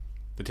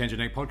The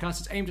Tangent 8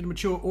 podcast is aimed at a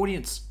mature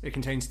audience. It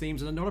contains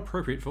themes that are not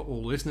appropriate for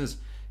all listeners.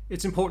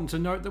 It's important to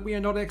note that we are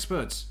not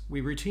experts.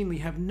 We routinely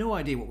have no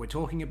idea what we're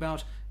talking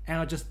about and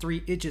are just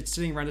three idiots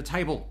sitting around a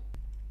table.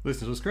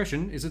 Listener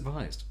discretion is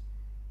advised.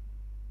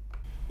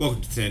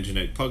 Welcome to the Tangent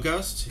 8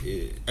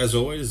 podcast. As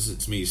always,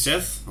 it's me,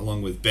 Seth,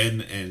 along with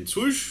Ben and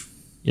Swoosh.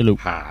 Hello.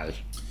 Hi.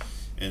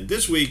 And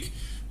this week,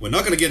 we're not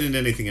going to get into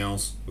anything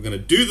else. We're going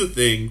to do the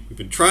thing we've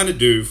been trying to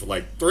do for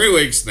like 3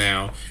 weeks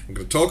now. We're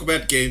going to talk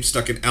about games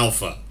stuck in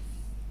alpha.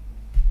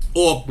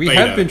 Or We beta.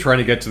 have been trying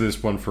to get to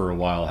this one for a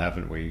while,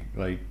 haven't we?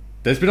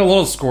 There's been a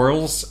lot of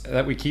squirrels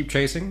that we keep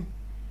chasing.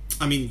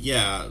 I mean,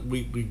 yeah,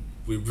 we're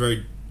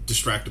very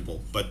distractible.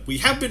 But we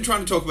have been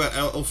trying to talk about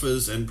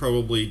alphas and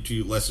probably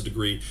to a lesser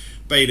degree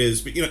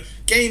betas. But,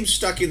 games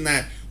stuck in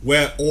that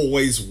we're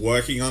always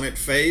working on it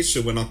phase,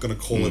 so we're not going to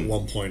call it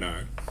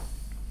 1.0.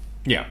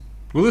 Yeah.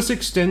 Will this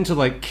extend to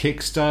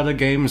Kickstarter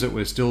games that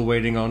we're still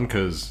waiting on?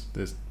 Because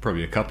there's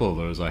probably a couple of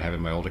those I have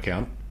in my old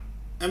account.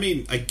 I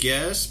mean, I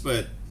guess,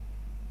 but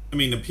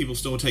are people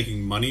still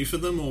taking money for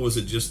them, or was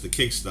it just the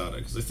Kickstarter?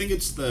 Because I think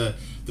it's the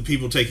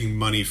people taking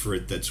money for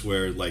it that's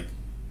where,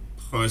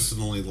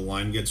 personally the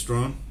line gets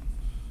drawn.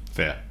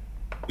 Fair.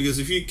 Because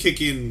if you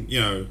kick in,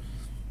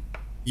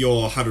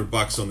 your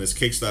 $100 on this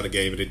Kickstarter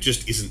game and it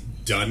just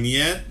isn't done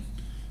yet,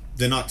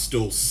 they're not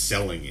still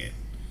selling it.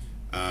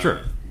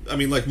 Sure.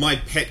 My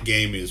pet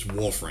game is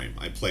Warframe.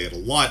 I play it a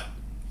lot,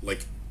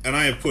 and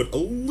I have put a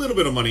little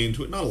bit of money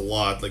into it, not a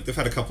lot. They've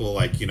had a couple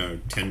of,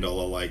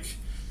 $10,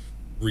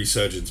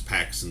 Resurgence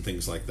packs and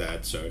things like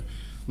that, so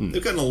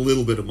they've gotten a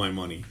little bit of my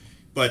money.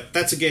 But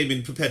that's a game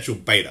in perpetual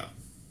beta.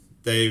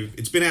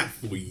 It's been out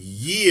for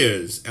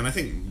years, and I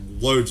think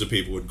loads of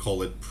people would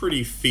call it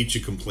pretty feature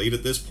complete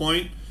at this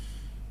point.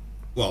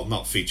 Well,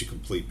 not feature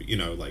complete,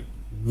 but,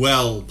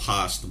 well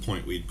past the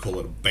point we'd call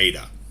it a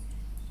beta.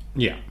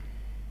 Yeah.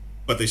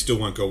 But they still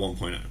won't go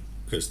 1.0,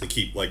 because they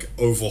keep,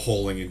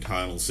 overhauling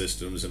internal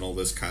systems and all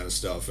this kind of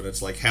stuff, and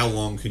it's how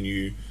long can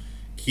you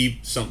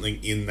keep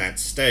something in that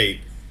state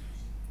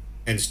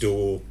and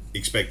still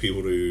expect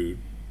people to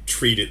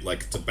treat it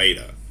like it's a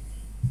beta?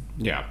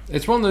 Yeah.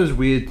 It's one of those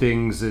weird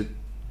things that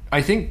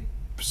I think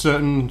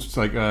certain,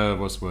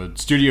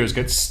 studios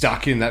get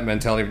stuck in that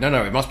mentality of,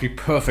 no, it must be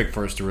perfect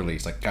for us to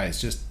release.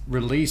 Guys, just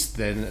release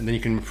then, and then you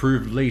can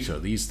improve later.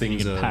 These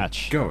things are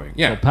patch. going.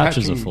 Yeah, What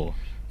patches patching, are for.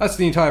 That's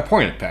the entire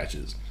point of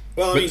patches.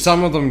 Well, But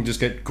some of them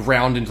just get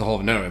ground into the whole,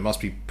 no, it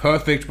must be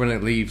perfect when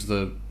it leaves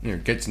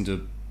gets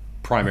into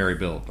primary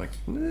build.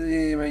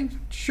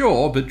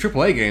 Sure, but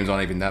AAA games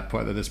aren't even that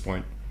point at this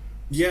point.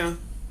 Yeah.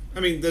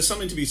 There's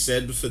something to be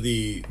said for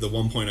the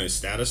 1.0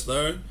 status,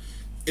 though.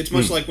 It's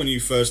much like when you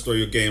first throw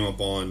your game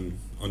up on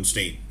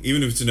Steam,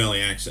 even if it's in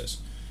early access.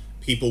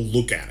 People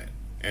look at it,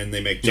 and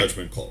they make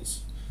judgment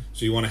calls.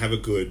 So you want to have a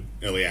good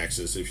early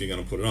access if you're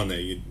going to put it on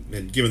there.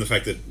 And given the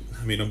fact that,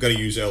 I'm going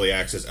to use early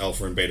access,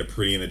 alpha, and beta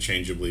pretty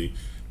interchangeably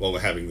while we're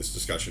having this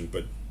discussion,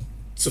 but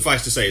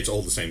suffice to say, it's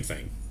all the same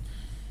thing.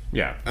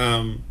 Yeah.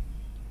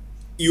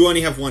 You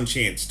only have one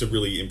chance to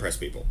really impress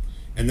people.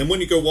 And then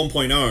when you go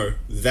 1.0,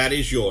 that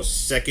is your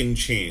second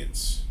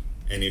chance.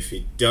 And if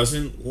it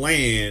doesn't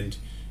land,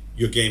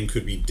 your game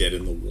could be dead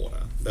in the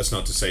water. That's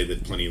not to say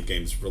that plenty of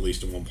games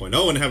released in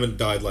 1.0 and haven't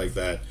died like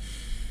that.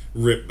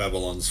 Rip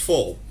Babylon's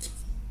Fall.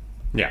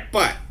 Yeah.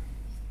 But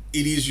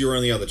it is your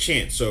only other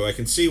chance. So I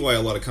can see why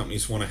a lot of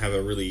companies want to have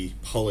a really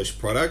polished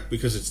product,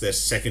 because it's their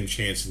second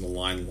chance in the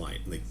limelight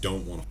and they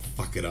don't want to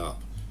fuck it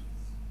up.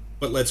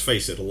 But let's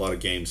face it, a lot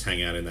of games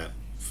hang out in that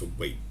for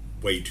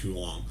way too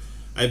long.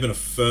 I've been a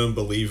firm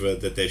believer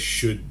that there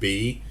should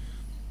be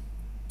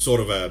sort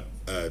of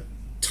a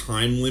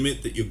time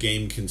limit that your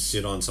game can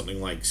sit on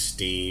something like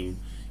Steam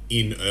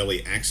in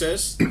early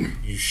access.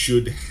 You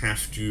should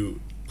have to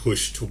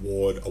push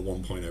toward a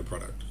 1.0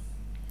 product.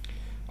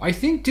 I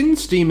think, didn't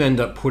Steam end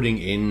up putting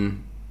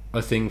in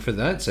a thing for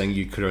that, saying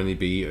you could only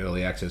be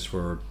early access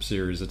for a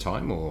series of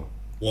time, or?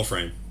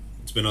 Warframe.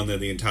 It's been on there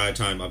the entire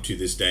time up to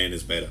this day and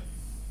is beta.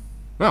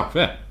 Oh,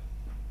 fair.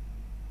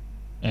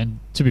 And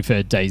to be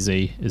fair,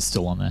 DayZ is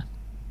still on there.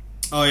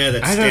 Oh yeah,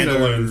 that I don't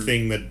standalone know.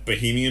 thing that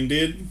Bohemian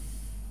did.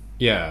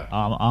 Yeah.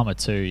 Arma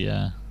 2,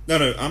 yeah.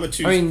 No, Arma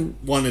 2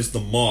 one is the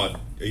mod.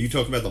 Are you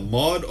talking about the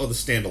mod or the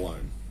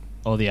standalone?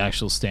 Or the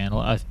actual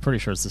standalone. I'm pretty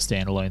sure it's the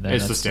standalone there.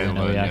 It's the That's still in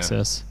standalone, early yeah.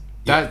 access.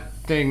 That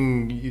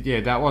thing,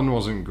 yeah, that one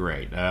wasn't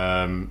great.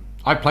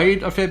 I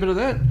played a fair bit of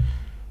that,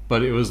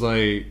 but it was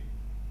I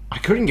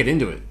couldn't get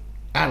into it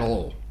at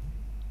all.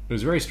 It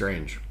was very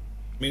strange.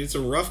 It's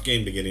a rough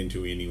game to get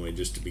into anyway,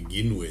 just to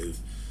begin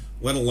with.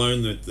 Let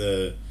alone that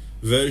the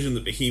version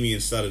that Bohemian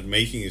started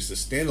making as the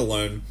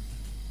standalone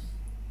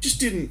just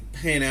didn't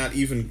pan out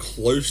even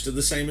close to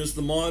the same as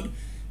the mod.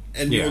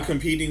 And Yeah. you're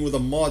competing with a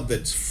mod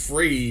that's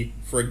free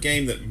for a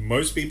game that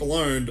most people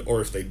owned,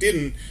 or if they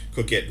didn't,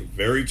 could get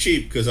very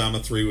cheap because Arma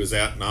 3 was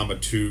out and Arma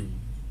 2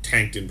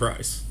 tanked in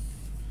price.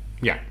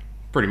 Yeah,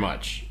 pretty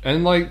much.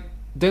 And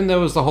then there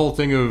was the whole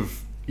thing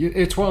of,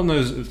 it's one of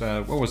those,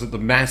 what was it, the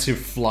massive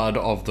flood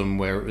of them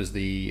where it was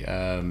the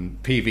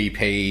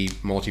PvP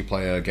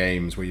multiplayer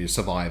games where you're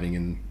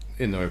surviving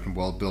in the open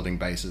world building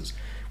bases.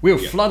 We were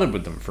flooded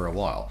with them for a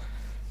while.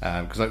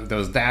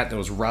 Because there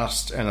was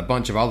Rust and a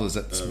bunch of others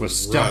that were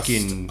stuck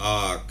in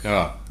Ark.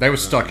 They were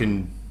stuck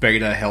in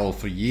beta hell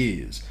for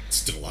years.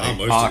 Still are,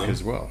 most Ark of them.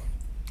 as well.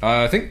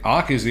 I think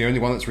Ark is the only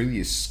one that's really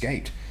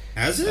escaped.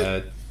 Has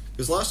it?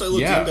 Because last I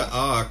looked into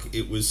Ark,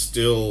 it was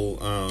still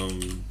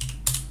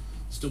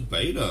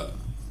beta.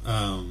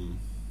 I'm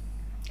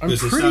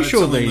pretty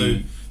sure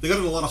they got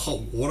in a lot of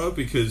hot water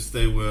because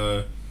they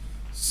were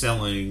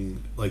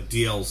selling like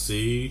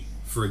DLC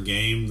for a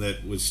game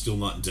that was still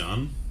not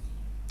done.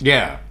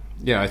 Yeah,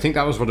 I think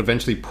that was what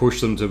eventually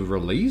pushed them to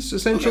release.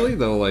 Essentially, Okay.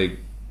 they were like,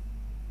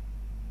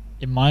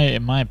 In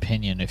my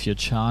opinion, if you're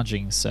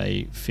charging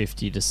say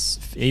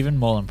 $50 to even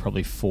more than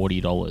probably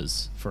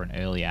 $40 for an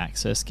early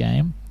access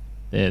game,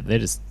 they're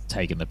just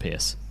taking the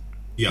piss.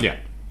 yeah,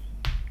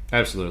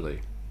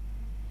 absolutely.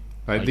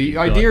 Right, Like, the you've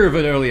got- idea of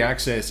an early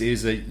access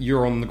is that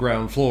you're on the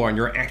ground floor and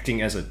you're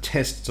acting as a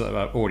test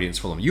audience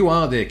for them. You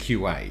are their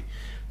QA,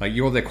 like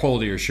you're their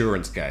quality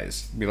assurance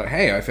guys. Be like,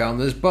 hey, I found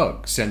this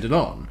bug, send it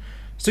on.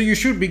 So you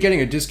should be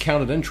getting a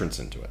discounted entrance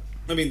into it.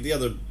 I mean, the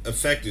other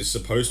effect is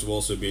supposed to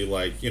also be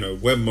like,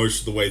 we're most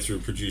of the way through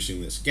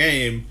producing this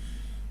game.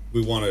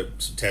 We want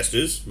some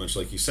testers, much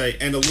like you say,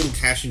 and a little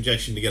cash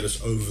injection to get us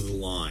over the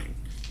line.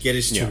 Get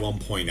us to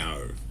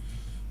 1.0.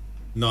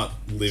 Not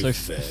live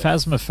So there.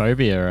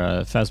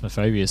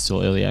 Phasmophobia is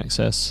still early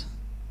access.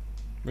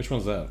 Which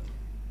one's that?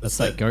 That's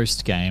that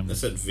ghost game.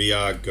 That's that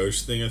VR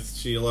ghost thing I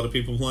see a lot of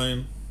people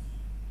playing.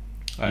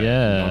 I've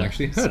Yeah. not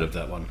actually heard of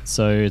that one.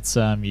 So it's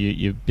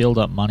you build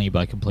up money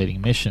by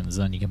completing missions,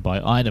 and then you can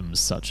buy items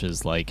such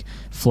as like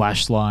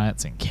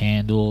flashlights and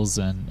candles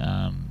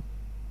and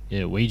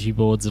Ouija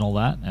boards and all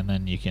that, and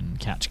then you can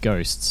catch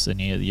ghosts. And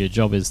your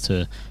job is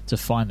to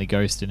find the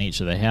ghost in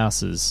each of the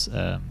houses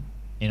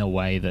in a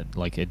way that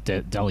like it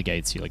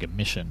delegates you like a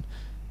mission.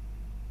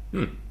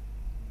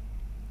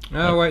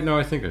 Oh wait, no,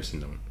 I think I've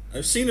seen that one.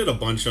 I've seen it a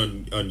bunch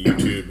on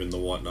YouTube and the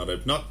whatnot.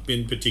 I've not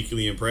been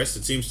particularly impressed.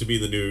 It seems to be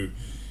the new,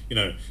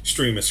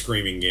 streamer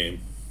screaming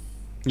game.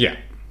 Yeah,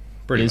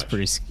 pretty much. It's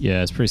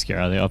pretty scary.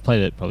 I think I've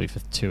played it probably for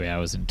 2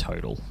 hours in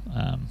total,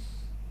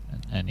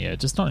 and yeah,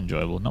 just not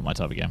enjoyable. Not my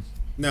type of game.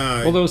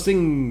 No. Well, there was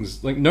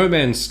things like No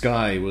Man's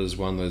Sky was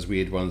one of those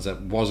weird ones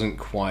that wasn't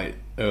quite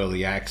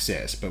early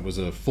access, but was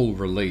a full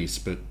release,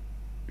 but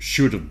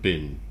should have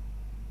been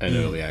an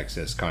early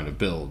access kind of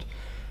build.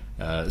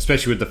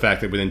 Especially with the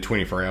fact that within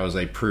 24 hours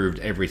they proved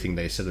everything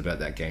they said about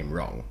that game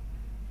wrong.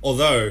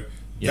 Although,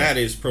 that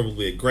is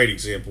probably a great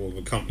example of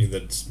a company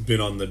that's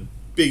been on the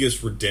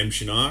biggest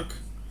redemption arc.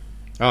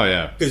 Oh,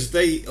 yeah. Because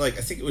they, I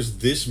think it was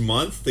this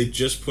month, they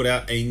just put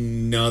out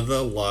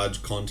another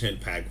large content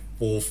pack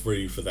for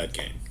free for that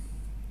game.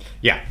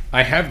 Yeah,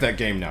 I have that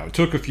game now. It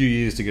took a few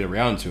years to get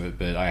around to it,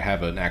 but I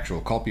have an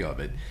actual copy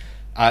of it.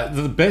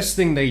 The best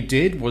thing they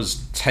did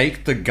was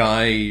take the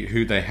guy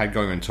who they had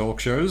going on talk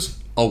shows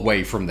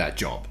away from that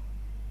job.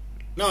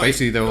 No,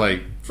 Basically, they were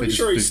like, pretty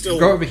sure he's still...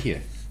 go over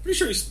here. Pretty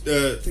sure he's...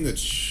 I think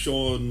that's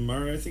Sean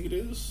Murray, I think it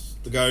is.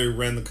 The guy who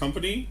ran the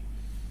company.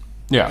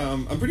 Yeah.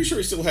 I'm pretty sure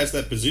he still has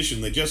that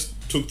position. They just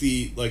took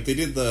they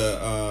did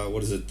the,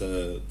 what is it,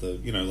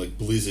 the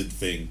Blizzard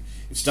thing.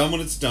 It's done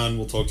when it's done,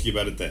 we'll talk to you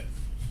about it then.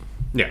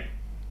 Yeah.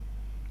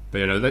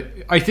 But,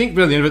 I think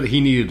by the end of it,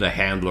 he needed a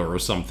handler or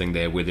something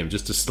there with him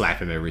just to slap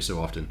him every so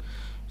often.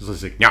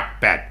 Just like, no,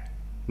 bad.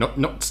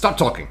 No, stop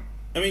talking.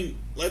 I mean,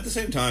 at the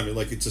same time,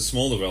 it's a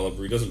small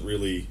developer. He doesn't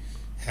really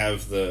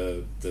have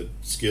the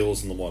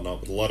skills and the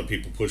whatnot, with a lot of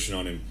people pushing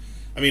on him.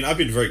 I mean, I've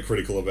been very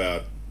critical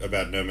about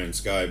No Man's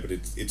Sky, but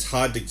it's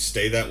hard to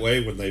stay that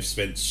way when they've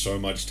spent so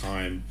much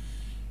time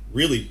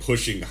really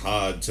pushing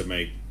hard to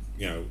make,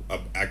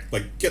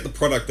 get the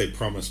product they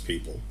promised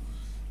people.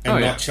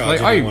 And not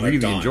charge anyone I really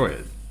a dime. enjoy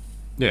it.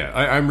 Yeah,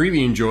 I'm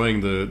really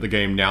enjoying the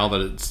game now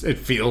that it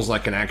feels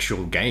like an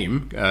actual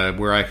game,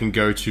 where I can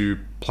go to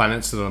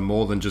planets that are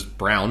more than just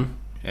brown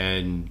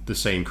and the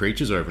same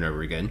creatures over and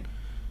over again.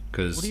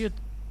 Because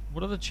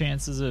what are the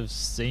chances of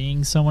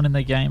seeing someone in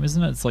the game?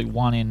 Isn't it? It's like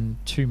 1 in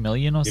 2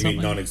 million or You something.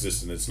 mean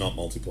non-existent? It's not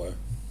multiplayer.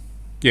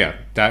 yeah,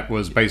 that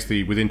was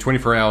basically within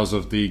 24 hours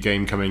of the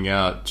game coming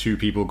out, 2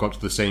 people got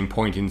to the same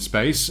point in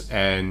space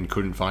and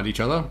couldn't find each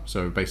other.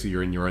 So basically,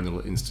 you're in your own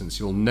little instance.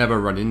 You'll never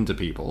run into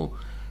people,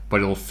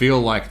 but it'll feel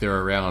like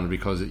they're around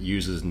because it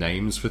uses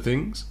names for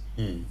things.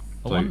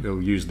 So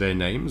it'll use their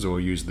names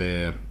or use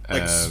their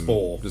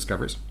Spore.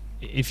 discoveries.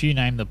 If you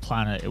name the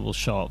planet, it will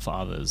show up for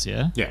others.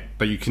 Yeah. Yeah,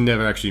 but you can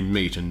never actually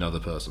meet another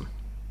person.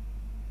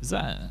 Is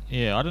that?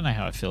 Yeah, I don't know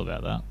how I feel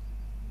about that.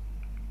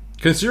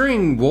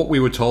 Considering what we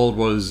were told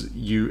was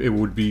it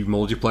would be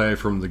multiplayer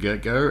from the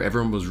get-go,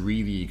 everyone was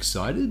really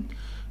excited.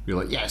 We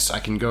were like, yes, I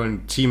can go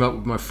and team up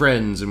with my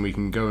friends and we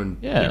can go and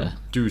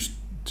do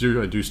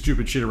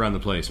stupid shit around the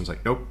place. And it's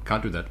like, nope,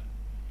 can't do that.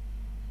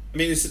 I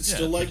mean, is it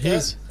still like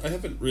that? I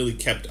haven't really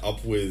kept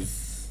up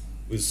with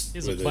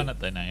Here's a planet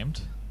they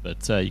named,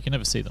 but you can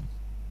never see them.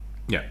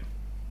 Yeah.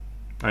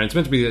 And it's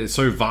meant to be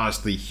so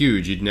vastly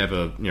huge, you'd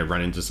never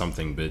run into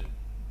something, but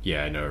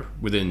yeah, I know.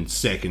 Within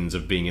seconds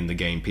of being in the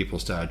game, people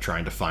started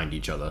trying to find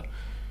each other.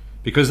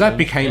 because that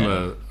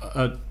became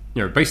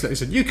yeah. basically they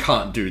said you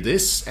can't do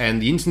this,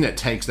 and the internet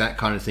takes that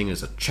kind of thing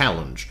as a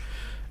challenge,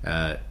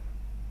 and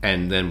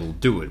then will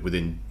do it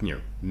within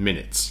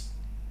minutes.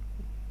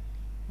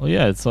 Well,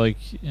 yeah, it's like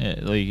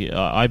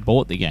I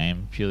bought the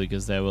game purely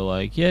because they were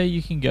like, yeah,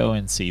 you can go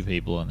and see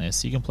people in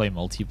this, you can play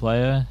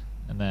multiplayer,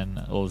 and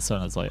then all of a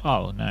sudden it's like,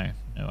 oh no,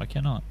 I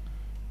cannot.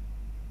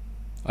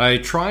 I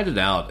tried it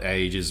out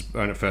ages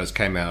when it first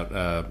came out.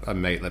 A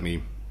mate let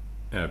me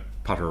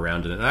putter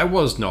around in it, and I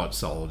was not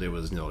sold. It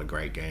was not a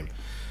great game.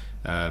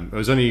 It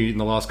was only in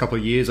the last couple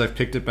of years I've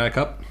picked it back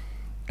up,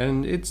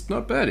 and it's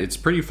not bad. It's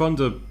pretty fun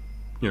to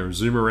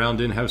zoom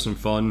around in, have some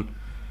fun.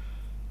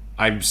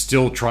 I'm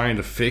still trying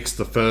to fix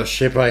the first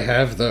ship I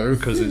have, though,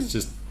 because it's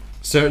just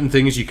certain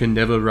things you can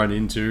never run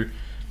into.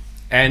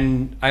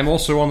 And I'm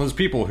also one of those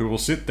people who will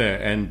sit there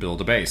and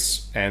build a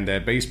base, and their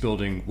base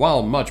building,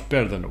 while much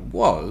better than it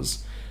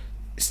was,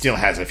 still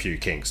has a few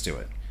kinks to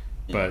it.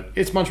 But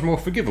it's much more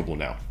forgivable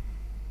now.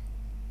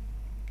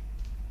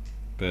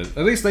 But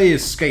at least they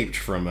escaped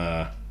from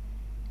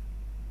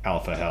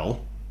Alpha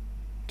Hell.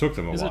 Took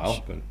them a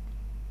while, but...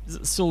 Is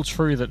it still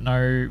true that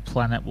no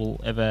planet will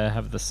ever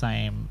have the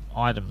same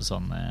items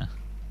on there?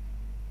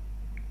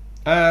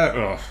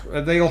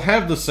 They'll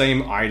have the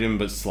same item,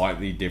 but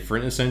slightly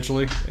different,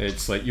 essentially.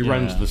 It's like you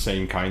run into the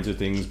same kinds of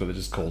things, but they're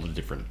just called a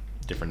different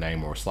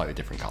name or a slightly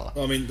different color.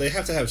 Well, I mean, they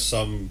have to have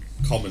some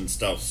common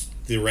stuff,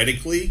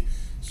 theoretically,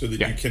 so that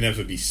you can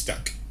never be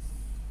stuck.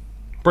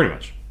 Pretty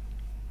much.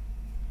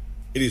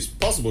 It is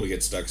possible to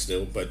get stuck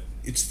still, but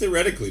it's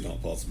theoretically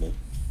not possible.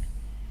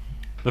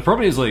 The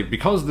problem is,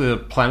 because the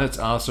planets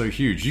are so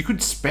huge, you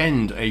could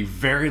spend a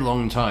very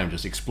long time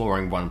just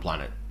exploring one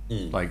planet.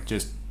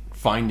 Just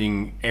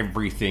finding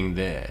everything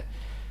there.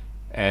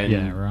 And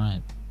yeah,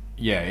 right.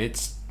 Yeah,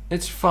 it's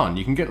fun.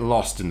 You can get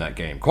lost in that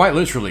game. Quite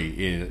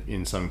literally,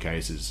 in some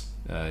cases.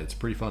 It's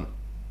pretty fun.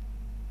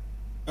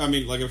 I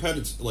mean, I've had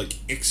it,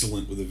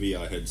 excellent with a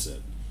VR headset.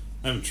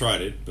 I haven't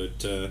tried it,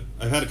 but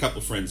I've had a couple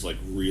of friends,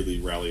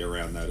 really rally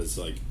around that as,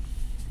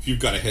 if you've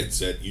got a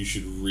headset, you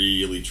should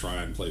really try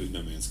and play with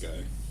No Man's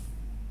Sky.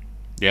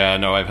 Yeah,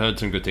 no, I've heard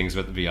some good things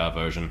about the VR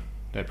version.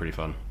 They're pretty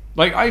fun.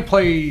 I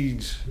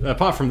played...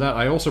 Apart from that,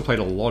 I also played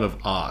a lot of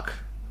Ark,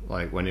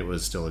 when it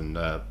was still in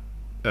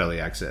early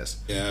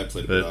access. Yeah, I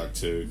played a bit of Ark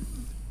too.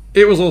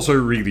 It was also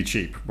really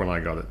cheap when I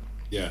got it.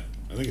 Yeah,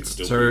 I think it's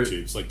still pretty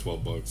cheap. It's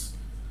 $12.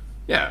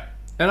 Yeah,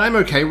 and I'm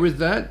okay with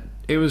that.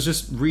 It was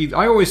just...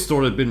 I always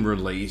thought it had been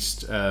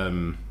released...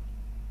 earlier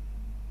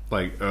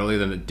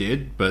than it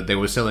did, but they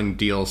were selling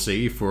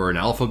DLC for an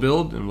alpha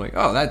build, and I'm like,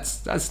 oh,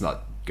 that's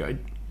not good.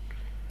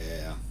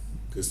 Yeah,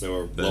 because they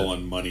were low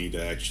on money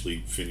to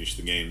actually finish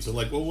the game. So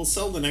we'll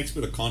sell the next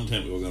bit of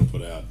content we were going to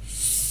put out.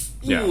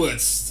 Ooh,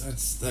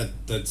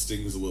 that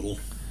stings a little.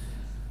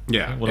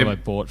 Yeah. What have I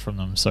bought from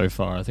them so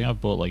far? I think I've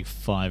bought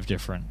 5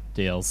 different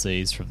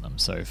DLCs from them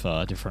so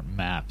far, different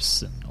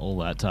maps and all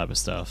that type of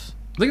stuff.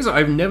 The thing is,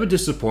 I'm never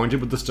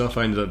disappointed with the stuff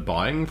I ended up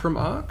buying from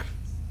Ark,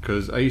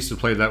 because I used to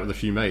play that with a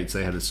few mates.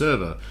 They had a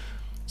server.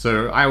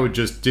 So I would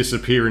just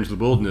disappear into the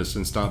wilderness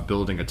and start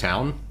building a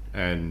town,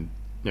 and,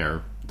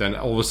 then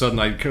all of a sudden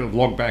I'd kind of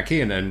log back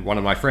in, and one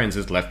of my friends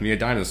has left me a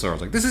dinosaur. I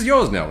was like, this is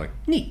yours now.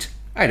 Neat.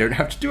 I don't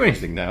have to do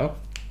anything now.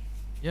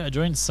 Yeah, I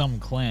joined some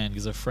clan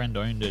because a friend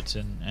owned it,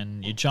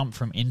 and you jump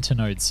from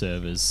internode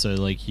servers.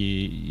 So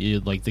you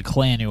the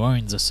clan who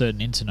owns a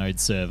certain internode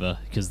server,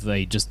 because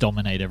they just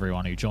dominate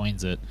everyone who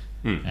joins it.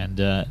 And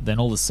then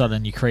all of a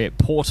sudden you create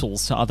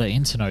portals to other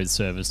internode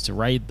servers to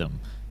raid them.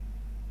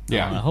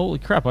 Yeah. Holy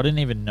crap! I didn't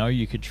even know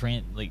you could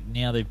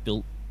now they've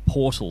built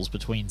portals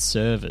between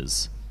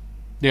servers.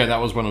 Yeah,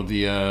 that was one of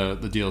the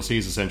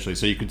DLCs, essentially.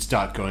 So you could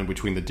start going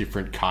between the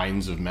different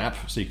kinds of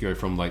map. So you could go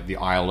from the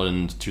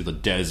island to the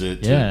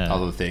desert to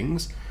other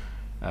things,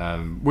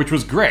 which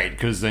was great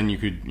because then you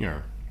could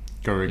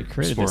go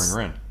exploring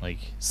around.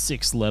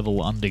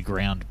 6-level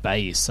underground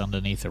base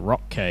underneath a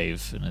rock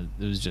cave, and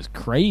it was just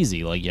crazy.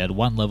 You had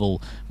one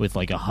level with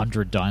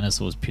 100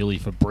 dinosaurs purely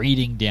for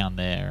breeding down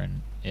there,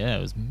 and yeah,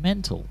 it was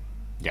mental.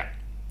 Yeah.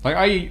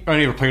 I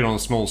only ever played on a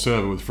small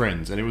server with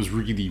friends, and it was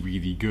really,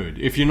 really good.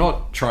 If you're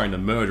not trying to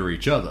murder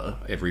each other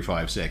every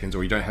 5 seconds,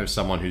 or you don't have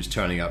someone who's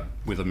turning up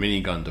with a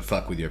minigun to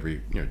fuck with you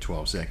every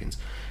 12 seconds,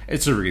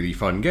 it's a really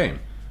fun game.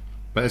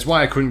 But that's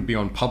why I couldn't be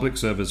on public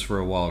servers for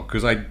a while,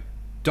 because I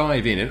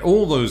dive in, and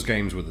all those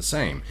games were the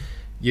same.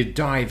 You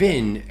dive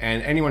in,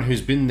 and anyone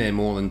who's been there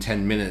more than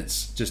 10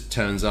 minutes just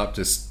turns up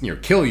to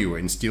kill you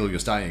and steal your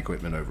starting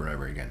equipment over and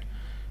over again.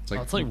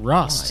 It's like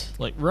Rust.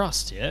 Like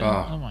Rust,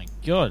 yeah? Oh my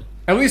god.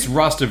 At least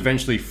Rust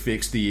eventually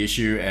fixed the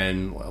issue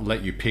and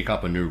let you pick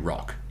up a new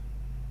rock.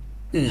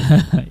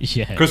 Yeah.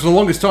 Because for the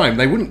longest time,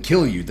 they wouldn't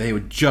kill you. They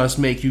would just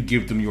make you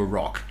give them your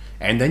rock.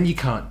 And then you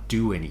can't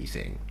do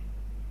anything.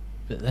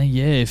 But then,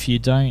 if you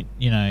don't,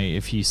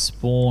 if you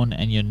spawn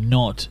and you're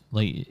not,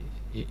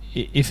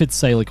 if it's,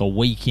 say, a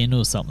week in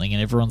or something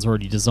and everyone's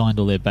already designed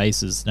all their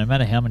bases, no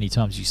matter how many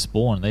times you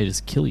spawn, they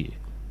just kill you.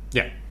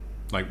 Yeah.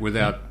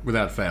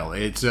 Without fail.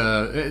 It's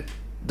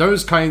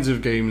those kinds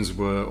of games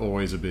were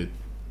always a bit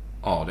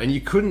odd, and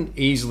you couldn't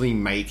easily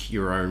make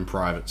your own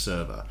private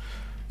server.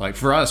 Like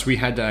for us, we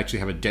had to actually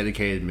have a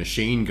dedicated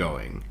machine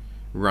going,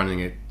 running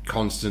it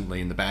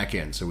constantly in the back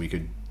end, so we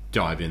could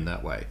dive in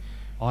that way.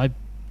 I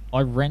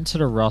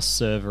rented a Rust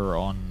server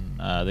on.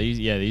 There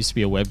used to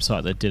be a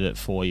website that did it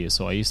for you,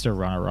 so I used to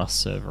run a Rust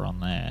server on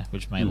there,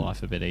 which made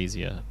life a bit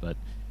easier. But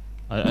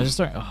I just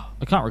don't.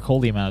 I can't recall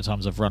the amount of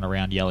times I've run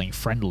around yelling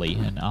friendly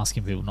and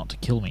asking people not to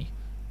kill me.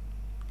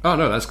 Oh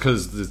no, that's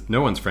because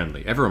no one's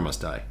friendly. Everyone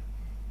must die.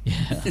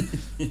 Yeah.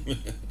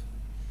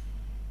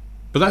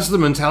 But that's the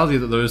mentality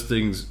that those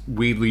things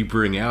weirdly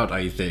bring out,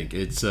 I think.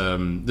 It's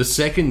the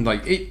second,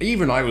 like,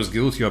 even I was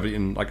guilty of it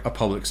in, like, a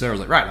public server. I was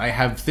like, right, I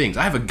have things.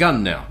 I have a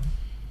gun now.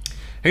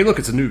 Hey, look,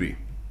 it's a newbie.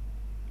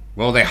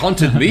 Well, they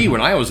hunted me when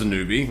I was a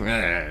newbie,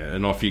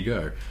 and off you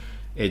go.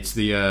 It's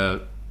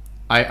the,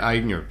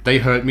 they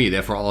hurt me,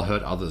 therefore I'll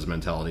hurt others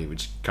mentality,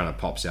 which kind of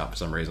pops out for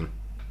some reason.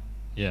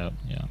 Yeah.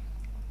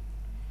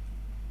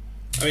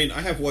 I mean,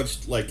 I have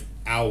watched, like,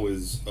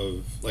 hours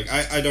of... Like,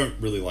 I don't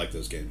really like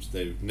those games.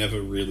 They've never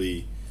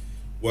really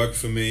worked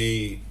for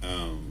me.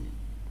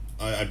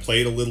 I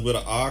played a little bit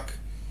of Ark.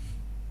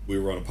 We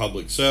were on a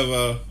public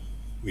server.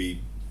 We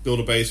built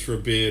a base for a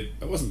bit.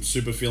 I wasn't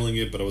super feeling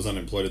it, but I was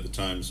unemployed at the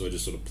time, so I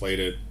just sort of played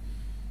it.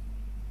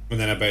 And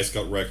then our base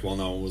got wrecked while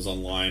no one was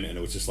online, and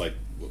it was just like,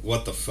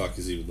 what the fuck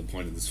is even the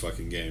point of this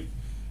fucking game?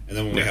 And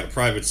then when we had a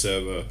private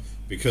server...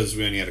 Because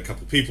we only had a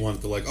couple people on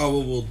it, they're like, oh,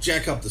 well, we'll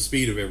jack up the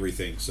speed of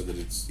everything so that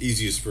it's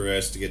easiest for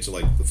us to get to,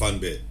 like, the fun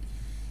bit.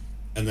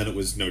 And then it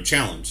was no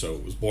challenge, so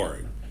it was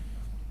boring.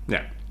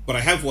 Yeah. But I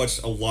have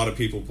watched a lot of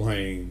people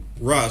playing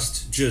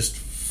Rust just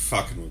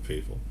fucking with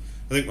people.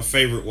 I think my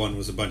favorite one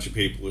was a bunch of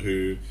people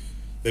who...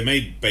 They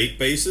made bait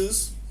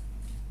bases,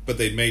 but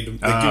they made them...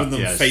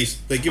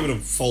 They given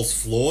them false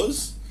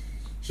floors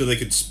so they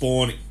could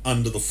spawn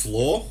under the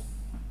floor.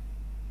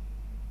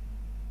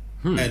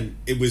 And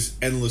it was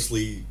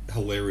endlessly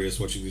hilarious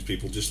watching these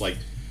people just like,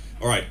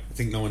 alright, I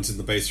think no one's in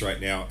the base right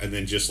now, and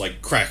then just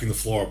like cracking the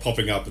floor,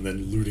 popping up, and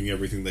then looting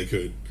everything they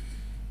could.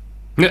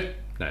 Yeah,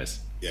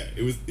 nice. Yeah,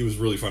 it was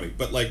really funny.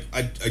 But like,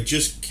 I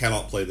just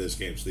cannot play those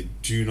games. They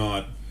do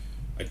not...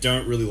 I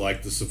don't really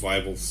like the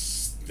survival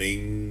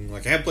thing.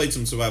 Like, I have played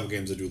some survival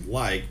games I do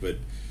like, but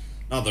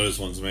not those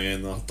ones,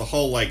 man. The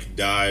whole like,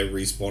 die,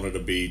 respawn at a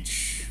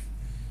beach...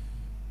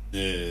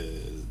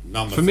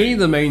 For me,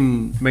 the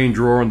main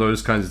draw on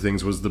those kinds of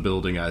things was the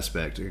building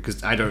aspect,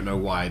 because I don't know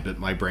why, but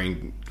my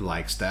brain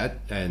likes that,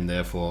 and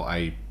therefore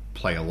I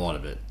play a lot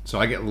of it. So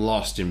I get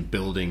lost in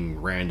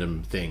building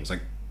random things,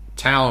 like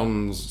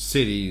towns,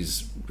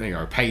 cities,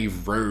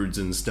 paved roads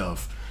and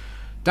stuff.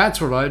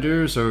 That's what I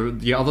do. So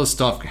the other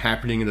stuff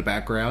happening in the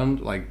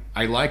background, like,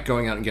 I like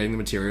going out and getting the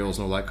materials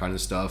and all that kind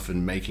of stuff,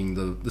 and making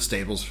the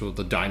stables for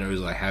the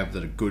dinos I have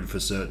that are good for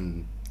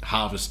certain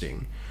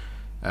harvesting.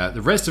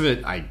 The rest of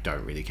it, I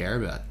don't really care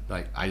about.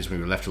 Like, I just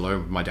want to be left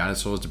alone with my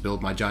dinosaurs to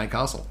build my giant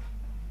castle.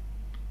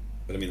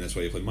 But I mean, that's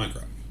why you play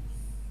Minecraft.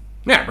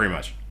 Yeah, pretty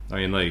much. I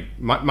mean, like,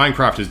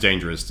 Minecraft is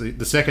dangerous.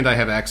 The second I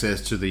have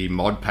access to the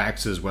mod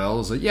packs as well,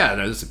 it's like, yeah,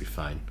 no, this would be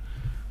fine.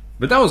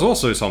 But that was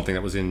also something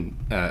that was in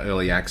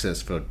early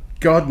access for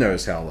God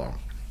knows how long.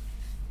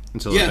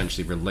 Until it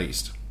eventually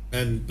released.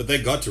 But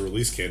they got to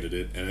release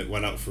candidate, and it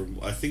went up from,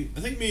 I think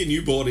me and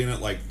you bought in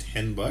at like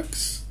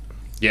 $10.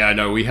 Yeah, I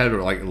know. We had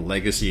like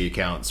legacy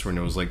accounts when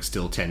it was like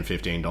still $10,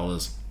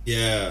 $15.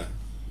 Yeah,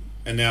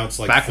 and now it's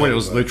like back when it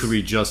was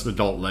literally just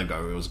adult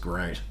Lego. It was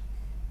great.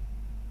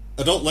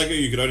 Adult Lego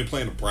you could only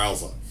play in a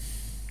browser.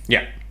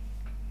 Yeah.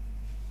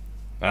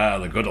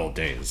 The good old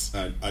days.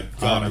 I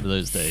remember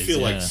those days. I feel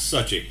like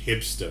such a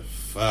hipster.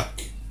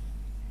 Fuck.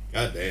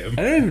 God damn.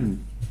 I don't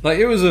even like.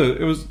 It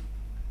was.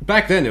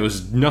 Back then, it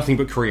was nothing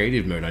but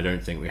creative mode. I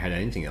don't think we had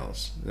anything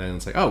else. And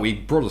it's like, oh, we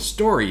brought a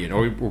story in,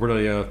 or we brought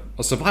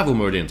a survival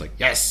mode in. It's like,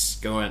 yes,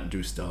 go out and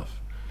do stuff.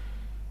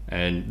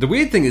 And the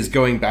weird thing is,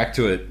 going back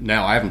to it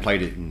now, I haven't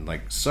played it in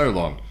like so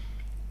long,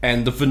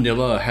 and the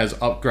vanilla has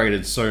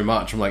upgraded so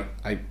much. I'm like,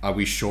 are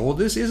we sure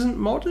this isn't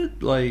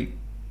modded? Like,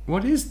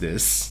 what is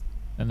this?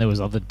 And there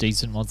was other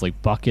decent mods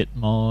like Bucket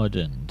Mod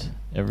and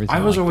everything.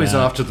 I was like always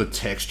that. after the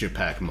texture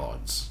pack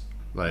mods.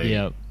 Like,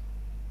 yeah.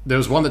 There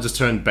was one that just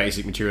turned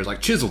basic materials, like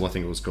chisel, I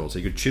think it was called. So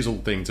you could chisel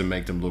things and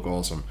make them look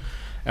awesome.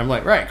 And I'm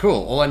like, right,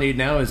 cool. All I need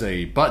now is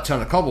a butt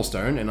ton of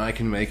cobblestone, and I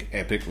can make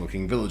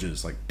epic-looking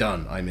villages. Like,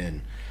 done. I'm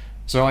in.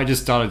 So I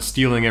just started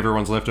stealing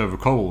everyone's leftover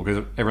cobble,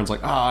 because everyone's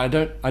like, I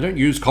don't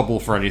use cobble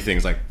for anything.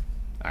 It's like,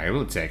 I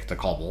will take the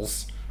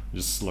cobbles.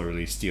 Just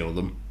slowly steal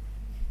them.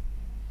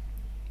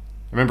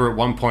 I remember at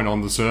one point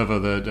on the server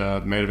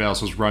that Mate of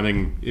Ours was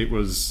running,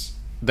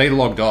 they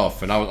logged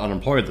off, and I was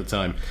unemployed at the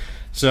time.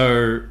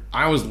 So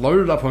I was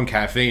loaded up on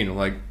caffeine. I'm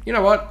like, you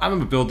know what? I'm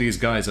going to build these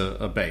guys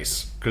a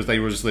base. Because they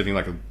were just living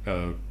like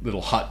a little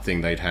hut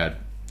thing they'd had.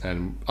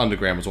 And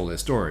underground was all their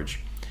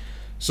storage.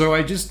 So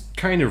I just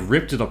kind of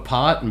ripped it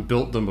apart and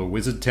built them a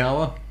wizard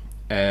tower.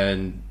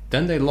 And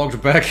then they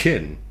logged back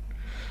in.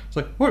 It's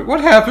like,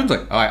 what happened?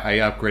 Like, I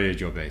upgraded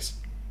your base.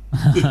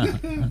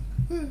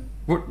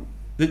 What?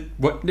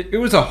 It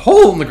was a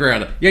hole in the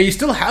ground. Yeah, you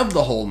still have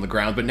the hole in the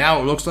ground, but now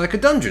it looks like a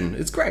dungeon.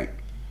 It's great.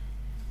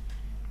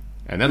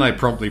 And then I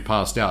promptly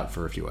passed out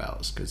for a few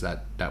hours, because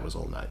that was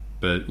all night.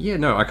 But yeah,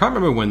 no, I can't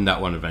remember when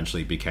that one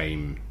eventually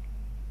became...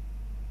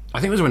 I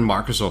think it was when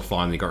Microsoft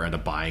finally got around to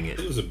buying it.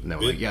 It was a and they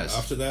were bit like, yes.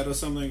 after that or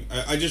something.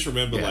 I just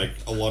remember Yeah. like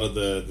a lot of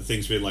the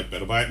things being like,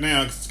 better buy it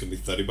now because it's going to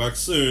be $30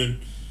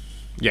 soon.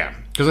 Yeah,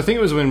 because I think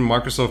it was when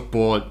Microsoft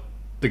bought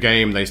the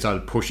game, they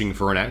started pushing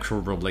for an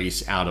actual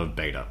release out of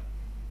beta.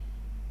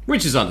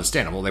 Which is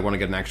understandable. They want to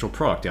get an actual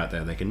product out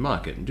there they can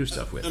market and do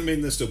stuff with. I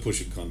mean, they're still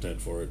pushing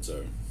content for it,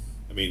 so...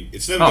 I mean,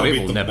 it's never Oh, going it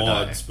to will beat the never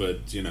mods,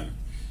 but, you know...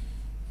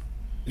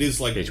 It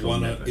is like It will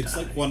never it's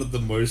die. like one of the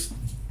most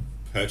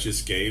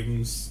purchased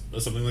games or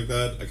something like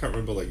that. I can't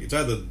remember, like, it's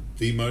either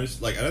the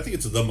most... Like, I don't think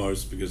it's the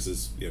most because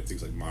there's,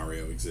 things like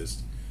Mario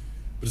exist.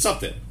 But it's up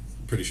there,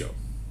 I'm pretty sure.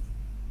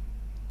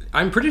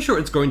 I'm pretty sure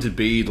it's going to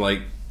be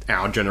like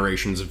our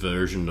generation's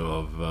version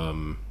of,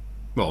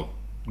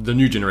 the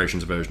new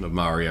generation's version of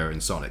Mario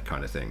and Sonic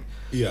kind of thing.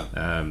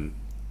 Yeah.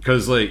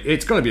 Because like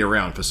it's going to be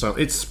around for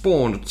it's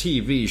spawned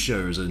TV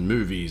shows and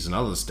movies and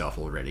other stuff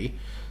already,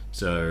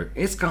 so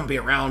it's going to be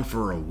around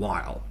for a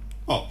while.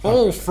 Oh,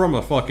 All from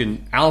a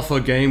fucking alpha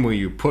game where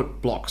you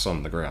put blocks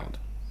on the ground.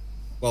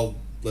 well,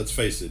 let's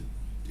face it.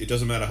 It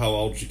doesn't matter how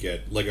old you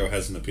get, Lego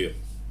has an appeal.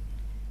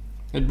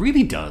 It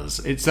really does.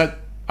 It's that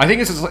I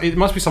think it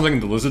must be something in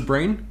the lizard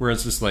brain where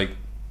it's just like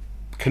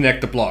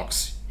connect the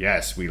blocks.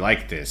 Yes, we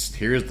like this.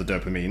 Here's the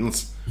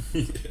dopamines.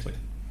 It's like,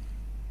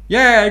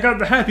 yeah, I got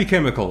the happy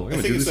chemical. I'm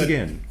gonna do this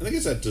again. I think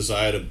it's that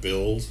desire to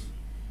build.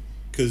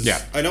 Because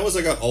Yeah. I know as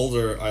I got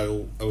older,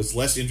 I was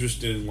less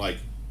interested in, like,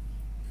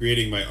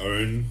 creating my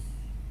own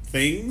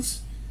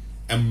things,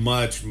 and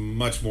much,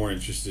 much more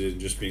interested in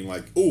just being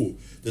like, ooh,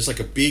 there's like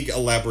a big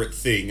elaborate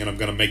thing, and I'm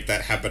going to make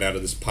that happen out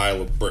of this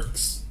pile of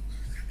bricks.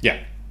 Yeah.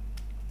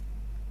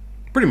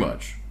 Pretty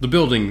much. The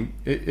building,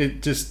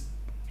 it just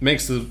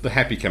makes the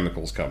happy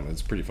chemicals come.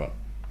 It's pretty fun.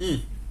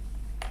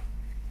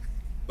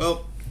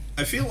 Well,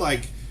 I feel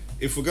like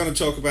if we're going to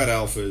talk about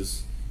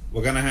alphas,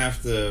 we're going to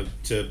have to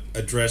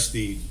address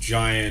the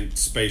giant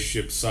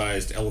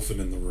spaceship-sized elephant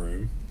in the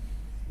room.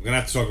 We're going to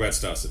have to talk about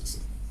Star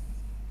Citizen.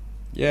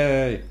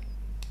 Yay.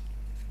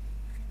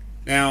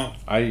 Now,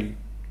 Me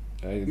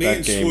that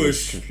and game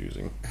was Swoosh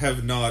confusing.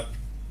 have not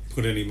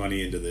put any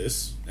money into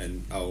this,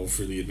 and I'll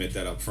freely admit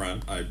that up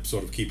front. I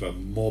sort of keep a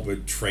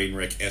morbid train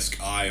wreck-esque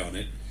eye on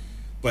it.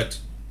 But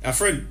our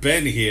friend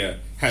Ben here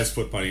has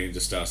put money into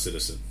Star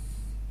Citizen.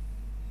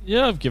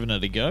 Yeah, I've given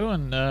it a go,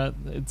 and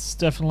it's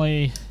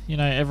definitely,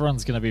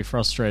 everyone's going to be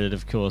frustrated,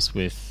 of course,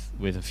 with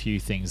a few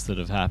things that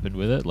have happened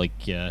with it. Like,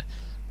 the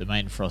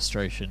main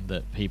frustration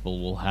that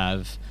people will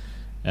have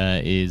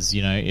is,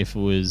 if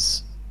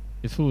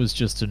it was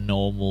just a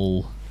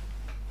normal,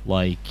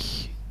 like,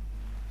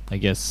 I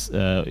guess,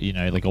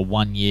 like a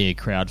 1 year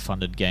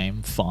crowdfunded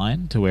game,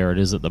 fine, to where it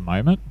is at the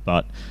moment,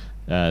 but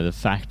the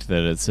fact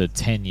that it's a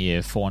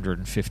 10-year,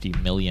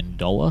 $450 million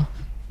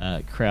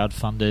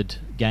crowdfunded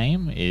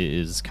game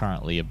is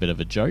currently a bit of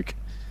a joke.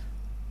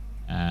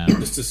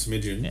 Just a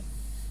smidgen.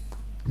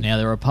 Now,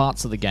 there are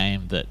parts of the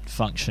game that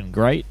function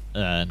great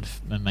and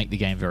make the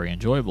game very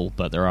enjoyable,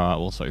 but there are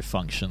also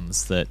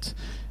functions that,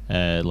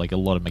 like a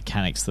lot of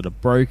mechanics that are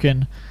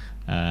broken,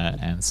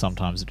 and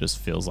sometimes it just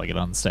feels like an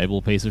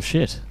unstable piece of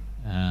shit.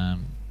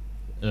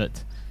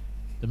 But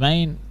the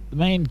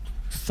main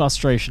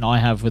frustration I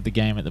have with the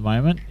game at the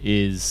moment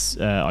is,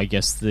 I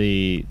guess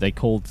they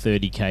called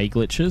 30k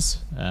glitches,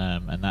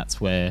 and that's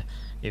where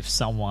if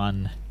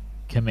someone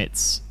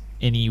commits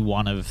any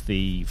one of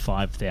the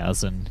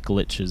 5,000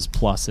 glitches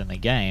plus in the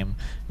game,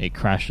 it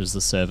crashes the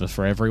server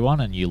for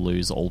everyone, and you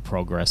lose all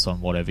progress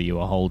on whatever you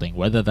are holding.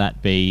 Whether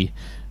that be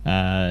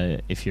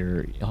if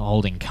you're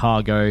holding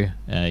cargo,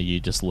 you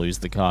just lose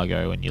the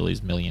cargo and you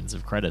lose millions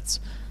of credits.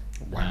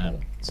 Wow.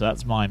 So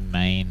that's my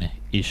main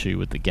issue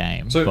with the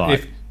game. So but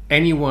if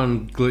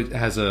anyone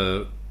has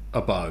a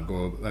bug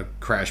or a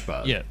crash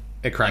bug, yeah,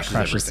 it crashes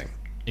everything.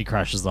 It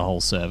crashes the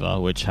whole server,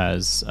 which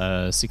has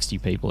 60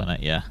 people in it.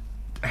 Yeah.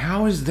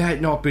 How has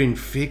that not been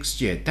fixed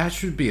yet? That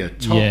should be a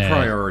top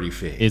priority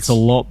fix. It's a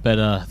lot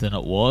better than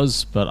it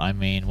was, but I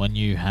mean, when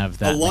you have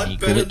that A lot many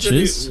better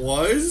glitches, than it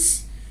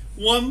was?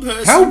 One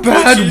person How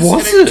bad glitches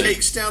was and it?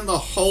 takes down the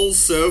whole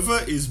server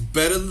is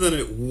better than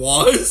it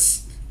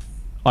was?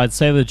 I'd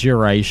say the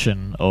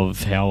duration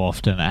of how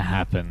often it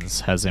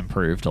happens has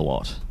improved a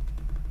lot.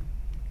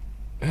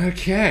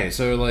 Okay,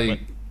 so like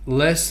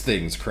less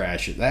things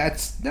crash.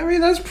 That's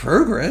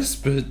progress,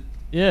 but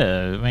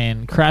Yeah, I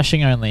mean,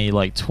 crashing only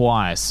like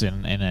twice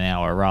in an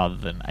hour rather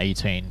than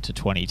 18 to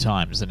 20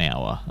 times an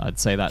hour. I'd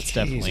say that's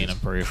definitely an Jesus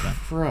improvement.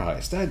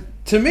 Christ, that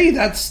to me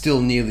that's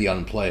still nearly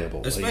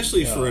unplayable.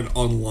 Especially Like, for an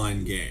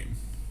online game.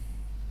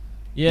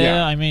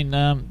 Yeah, I mean,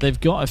 they've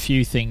got a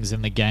few things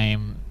in the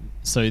game.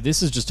 So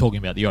this is just talking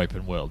about the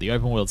open world. The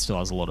open world still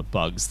has a lot of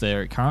bugs.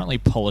 They're currently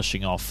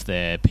polishing off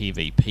their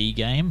PvP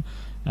game,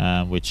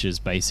 which is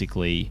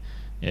basically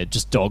yeah,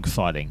 just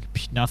dogfighting,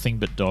 nothing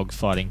but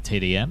dogfighting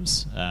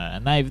TDMs,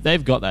 and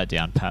they've got that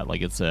down pat.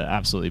 Like, it's an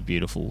absolutely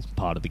beautiful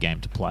part of the game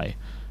to play.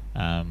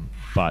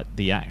 But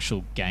the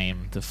actual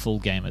game, the full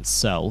game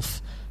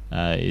itself,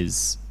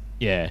 is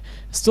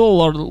still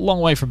a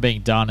long way from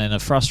being done. And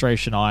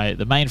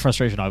the main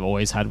frustration I've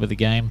always had with the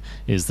game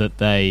is that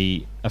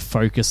they are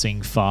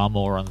focusing far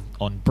more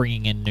on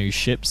bringing in new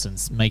ships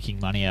and making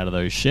money out of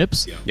those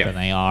ships than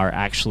they are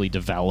actually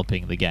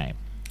developing the game.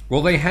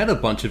 Well, they had a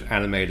bunch of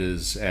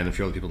animators and a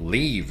few other people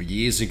leave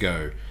years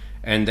ago,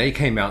 and they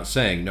came out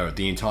saying, no,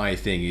 the entire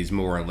thing is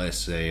more or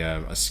less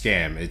a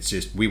scam. It's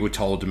just, we were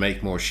told to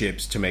make more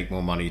ships, to make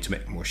more money, to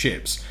make more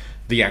ships.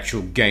 The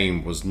actual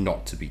game was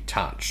not to be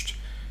touched.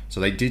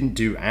 So they didn't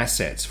do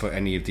assets for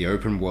any of the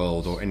open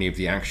world or any of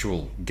the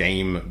actual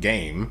game.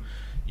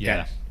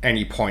 At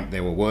any point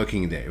they were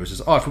working there. It was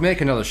just, if we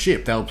make another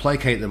ship, they'll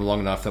placate them long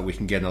enough that we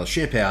can get another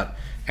ship out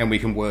and we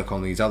can work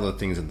on these other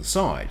things on the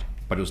side.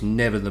 But it was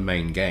never the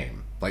main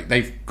game. Like,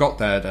 they've got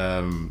that,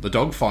 the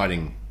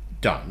dogfighting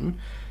done,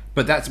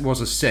 but that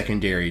was a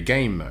secondary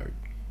game mode.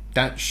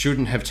 That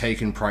shouldn't have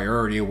taken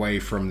priority away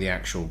from the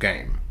actual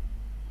game.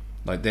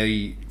 Like,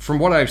 from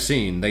what I've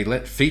seen, they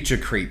let feature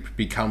creep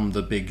become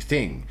the big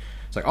thing.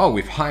 It's like,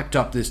 we've hyped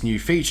up this new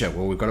feature.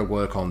 Well, we've got to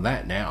work on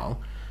that now.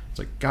 It's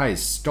like,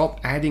 guys, stop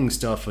adding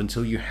stuff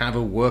until you have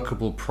a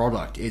workable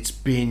product. It's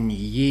been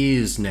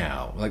years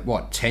now. Like,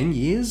 what, 10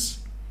 years?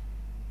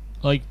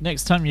 Like,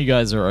 next time you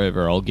guys are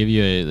over, I'll give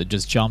you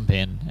just jump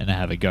in and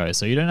have a go.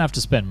 So you don't have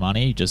to spend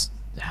money, just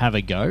have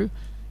a go.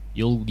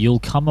 You'll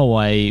come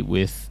away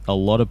with a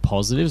lot of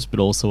positives, but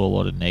also a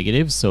lot of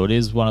negatives. So it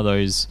is one of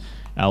those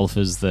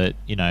alphas that,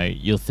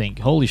 you'll think,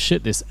 holy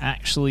shit, this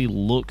actually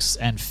looks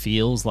and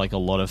feels like a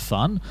lot of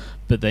fun,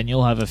 but then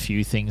you'll have a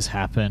few things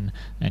happen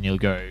and you'll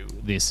go,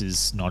 this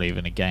is not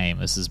even a game,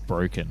 this is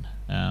broken.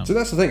 So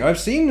that's the thing, I've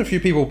seen a few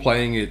people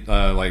playing it,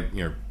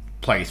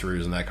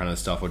 playthroughs and that kind of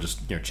stuff, or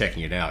just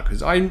checking it out,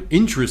 because I'm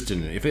interested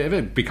in it. If it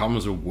ever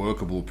becomes a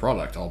workable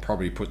product, I'll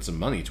probably put some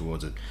money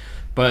towards it.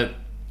 But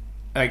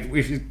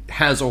if it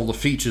has all the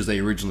features they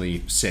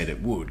originally said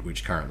it would,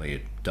 which currently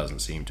it doesn't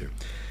seem to.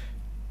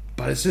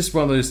 But it's just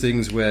one of those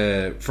things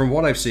where, from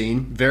what I've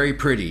seen, very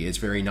pretty, it's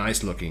very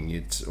nice looking,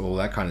 it's all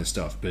that kind of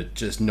stuff, but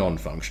just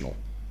non-functional.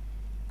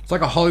 It's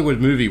like a Hollywood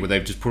movie where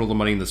they've just put all the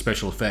money in the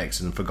special effects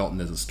and forgotten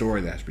there's a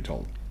story that has to be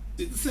told.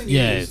 The thing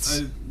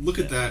is, I look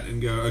at that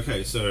and go,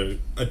 okay, so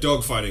a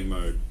dogfighting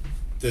mode.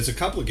 There's a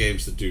couple of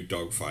games that do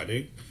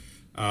dogfighting.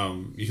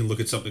 You can look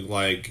at something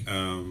like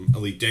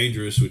Elite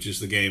Dangerous, which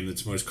is the game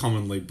that's most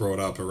commonly brought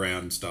up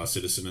around Star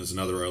Citizen as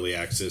another early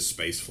access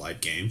space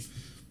flight game.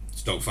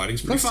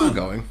 Dogfighting's pretty fun. Still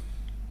going.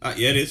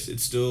 Yeah, it is.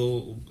 It's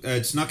still.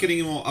 It's not getting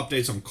any more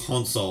updates on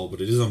console,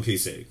 but it is on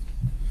PC.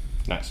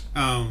 Nice.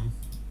 And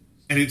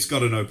it's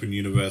got an open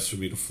universe for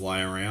me to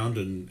fly around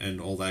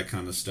and all that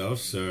kind of stuff.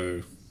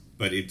 So,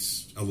 but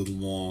it's a little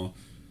more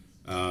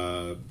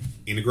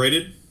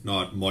integrated,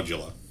 not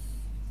modular.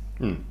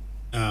 And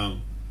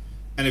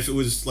if it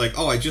was like,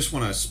 I just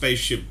want a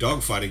spaceship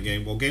dogfighting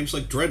game, well, games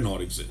like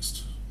Dreadnought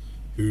exist,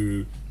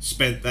 who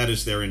spent that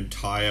as their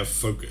entire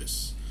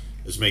focus,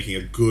 as making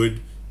a good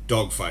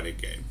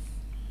dogfighting game.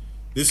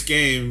 This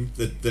game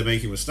that they're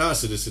making with Star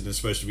Citizen is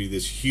supposed to be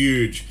this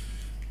huge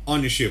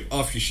on your ship,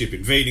 off your ship,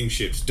 invading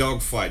ships,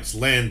 dogfights,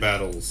 land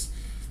battles.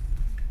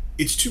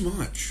 It's too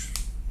much.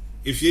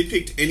 If you'd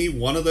picked any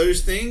one of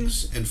those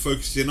things and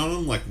focused in on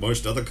them like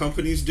most other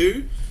companies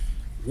do,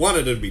 one,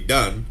 it'd be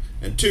done,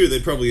 and two,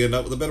 they'd probably end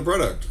up with a better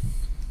product.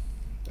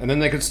 And then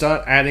they could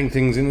start adding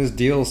things in as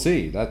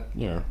DLC,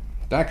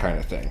 that kind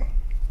of thing.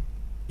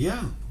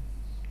 Yeah.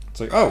 It's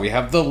like, we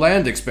have the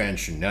land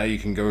expansion. Now you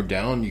can go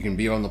down, you can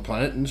be on the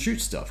planet and shoot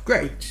stuff.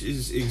 Great. Which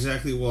is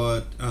exactly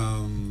what,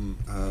 I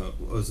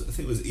think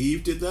it was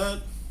Eve did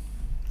that?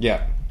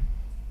 Yeah.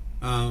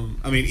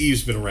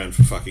 Eve's been around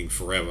for fucking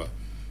forever.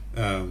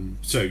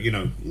 So,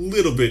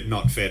 little bit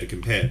not fair to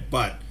compare,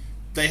 but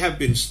they have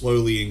been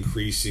slowly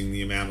increasing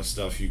the amount of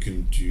stuff you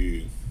can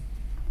do.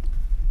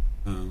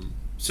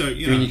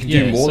 You can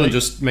do more than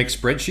just make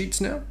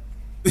spreadsheets now?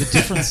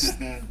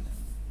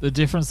 The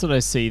difference that I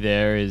see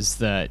there is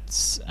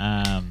that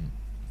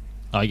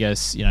I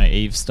guess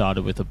Eve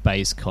started with a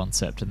base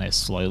concept and they're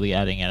slowly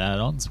adding in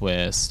add-ons,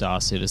 where Star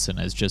Citizen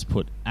has just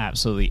put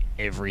absolutely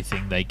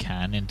everything they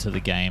can into the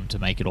game to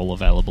make it all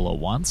available at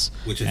once,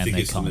 which I think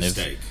is a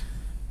mistake.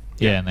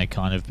 And they're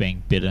kind of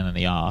being bitten in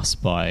the ass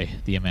by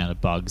the amount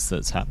of bugs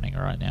that's happening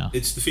right now.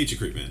 It's the feature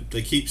creep, man.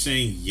 They keep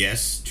saying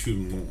yes to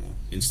more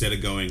instead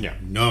of going,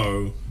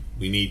 no,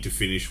 we need to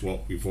finish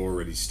what we've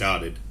already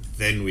started,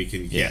 then we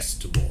can yes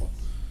to more.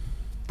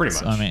 Pretty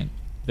much. So,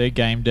 their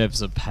game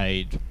devs are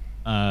paid.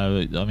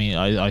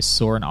 I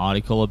saw an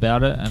article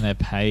about it, and they're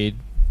paid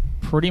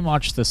pretty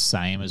much the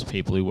same as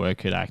people who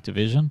work at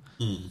Activision.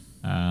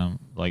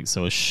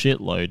 So a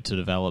shitload to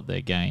develop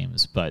their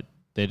games, but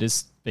they're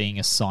just being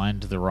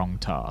assigned the wrong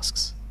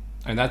tasks.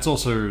 And that's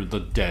also the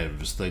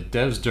devs. The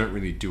devs don't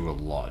really do a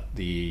lot.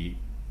 The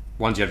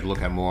ones you have to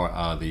look at more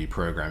are the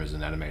programmers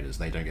and animators.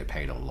 They don't get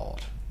paid a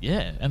lot.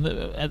 Yeah, and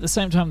at the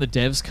same time, the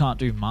devs can't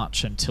do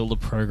much until the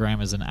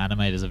programmers and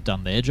animators have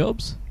done their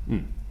jobs.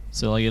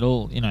 So, like, it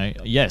all,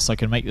 yes, I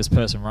can make this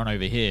person run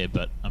over here,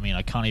 but, I mean,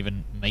 I can't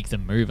even make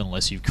them move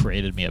unless you've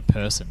created me a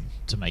person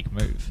to make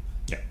move.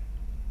 Yeah.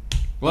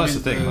 Well, that's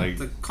the thing.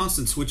 The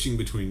constant switching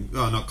between...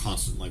 Oh, not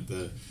constant, like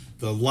the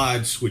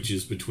large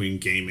switches between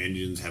game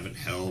engines haven't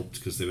helped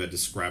because they've had to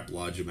scrap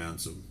large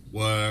amounts of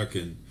work,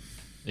 and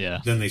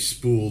then they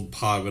spooled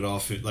part of it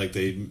off. Like,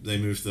 they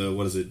moved the...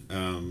 What is it?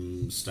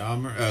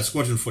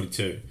 Squadron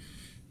 42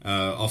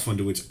 off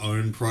onto its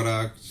own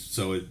product,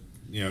 so it...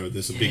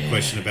 there's a big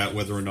question about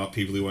whether or not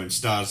people who own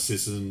Star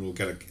Citizen will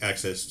get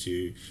access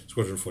to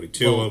Squadron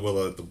 42 or whether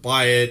they have to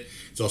buy it.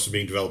 It's also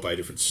being developed by a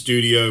different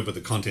studio, but the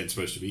content's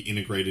supposed to be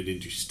integrated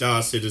into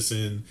Star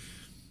Citizen.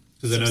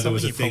 Because I know there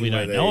was a thing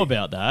where know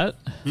about that.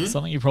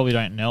 Something you probably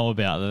don't know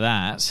about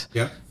that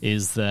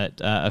is that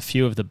a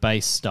few of the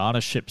base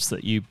starter ships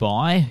that you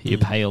buy, you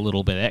pay a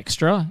little bit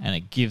extra,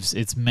 and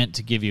it's meant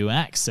to give you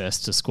access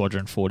to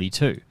Squadron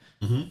 42.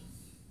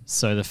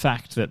 So the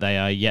fact that they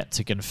are yet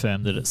to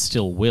confirm that it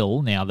still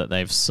will, now that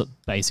they've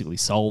basically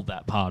sold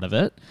that part of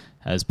it,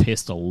 has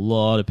pissed a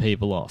lot of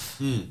people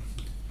off.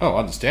 Oh,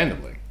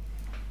 understandably.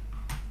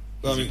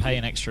 Well, you pay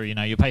an extra, you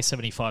pay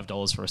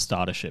 $75 for a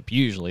starter ship.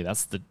 Usually,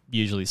 that's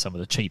usually some of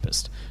the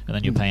cheapest. And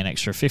then you pay an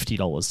extra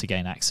 $50 to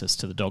gain access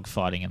to the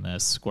dogfighting in the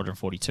Squadron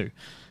 42.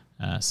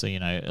 So,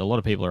 a lot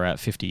of people are at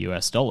 $50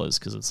 US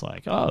because it's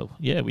like, oh,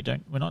 yeah,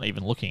 we're not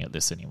even looking at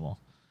this anymore.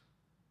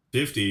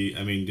 50?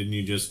 I mean, didn't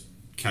you just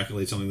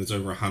calculate something that's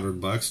over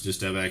 $100 just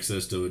to have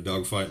access to a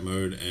dogfight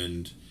mode?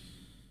 And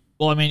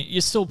well, I mean, you're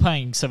still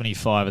paying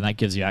 $75, and that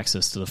gives you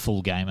access to the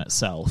full game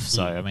itself.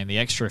 So, I mean, the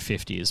extra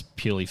 $50 is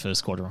purely for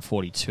Squadron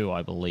 42,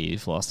 I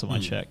believe. Last time I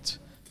checked,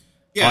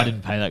 I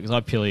didn't pay that because I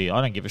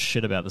don't give a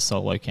shit about the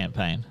solo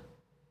campaign.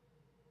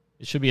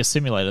 It should be a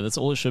simulator. That's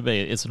all it should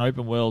be. It's an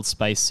open world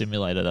space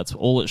simulator. That's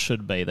all it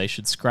should be. They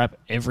should scrap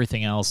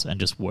everything else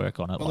and just work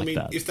on it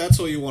that. If that's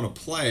all you want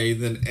to play,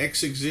 then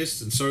X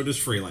exists, and so does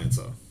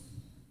Freelancer.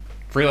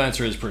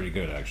 Freelancer is pretty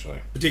good, actually.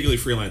 Particularly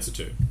Freelancer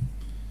 2.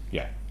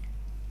 Yeah.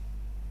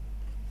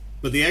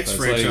 But the X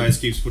franchise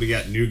keeps putting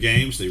out new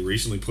games. They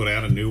recently put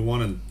out a new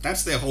one, and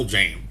that's their whole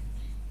jam.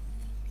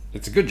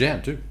 It's a good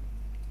jam, too.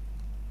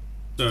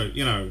 So,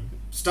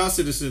 Star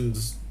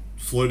Citizen's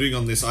floating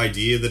on this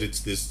idea that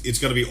it's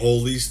going to be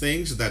all these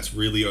things. That's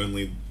really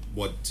only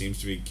what seems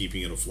to be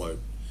keeping it afloat.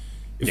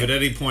 If at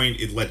any point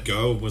it let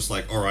go and was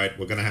like, all right,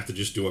 we're going to have to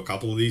just do a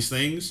couple of these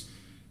things,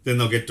 then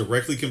they'll get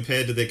directly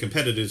compared to their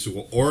competitors who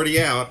are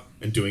already out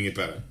and doing it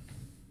better.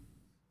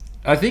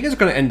 I think it's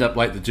going to end up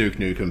like the Duke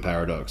Nukem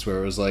paradox,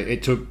 where it was like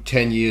it took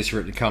 10 years for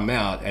it to come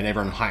out, and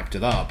everyone hyped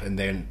it up, and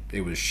then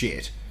it was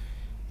shit.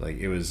 Like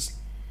it was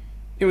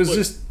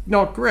just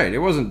not great. It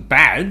wasn't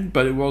bad,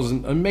 but it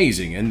wasn't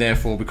amazing, and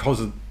therefore,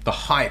 because of the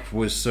hype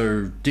was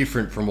so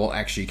different from what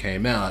actually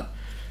came out,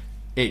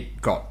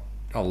 it got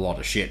a lot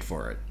of shit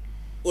for it.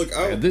 Look,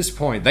 at this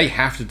point, they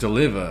have to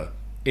deliver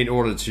in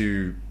order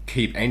to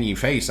keep any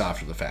face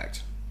after the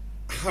fact.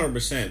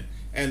 100%.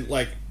 And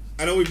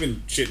I know we've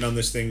been shitting on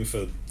this thing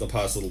for the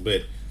past little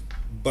bit,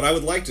 but I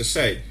would like to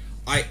say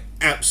I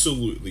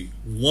absolutely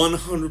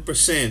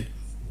 100%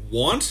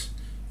 want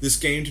this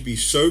game to be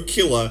so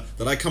killer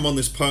that I come on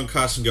this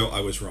podcast and go, I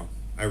was wrong.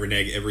 I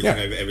renege everything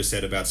I've ever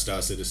said about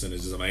Star Citizen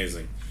is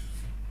amazing.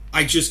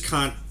 I just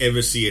can't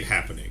ever see it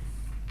happening.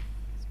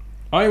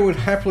 I would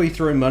happily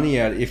throw money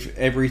at if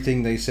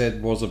everything they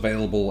said was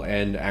available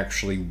and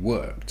actually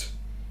worked.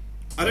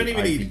 I don't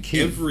even need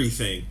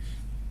everything.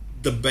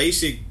 The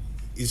basic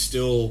is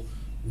still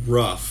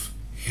rough,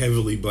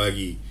 heavily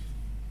buggy.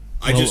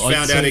 I just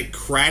found out it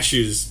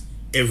crashes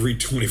every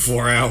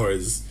 24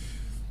 hours.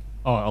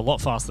 Oh, a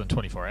lot faster than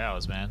 24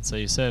 hours, man. So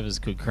your servers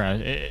could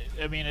crash.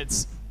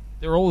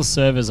 All the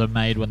servers are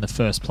made when the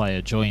first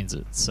player joins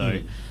it. So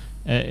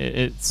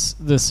it's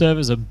the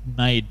servers are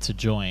made to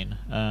join.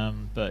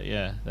 But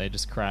yeah, they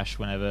just crash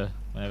whenever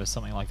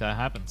something like that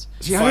happens.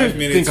 See, I don't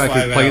think I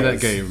could play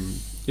that game.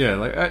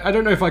 Yeah, I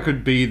don't know if I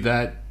could play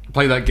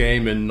that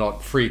game and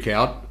not freak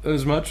out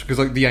as much,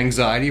 because the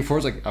anxiety for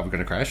it's like, are we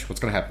going to crash?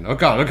 What's going to happen? Oh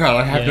god,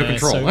 I have no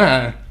control.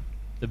 So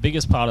the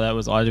biggest part of that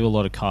was I do a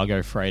lot of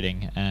cargo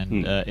freighting,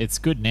 and it's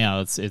good now.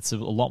 It's a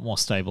lot more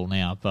stable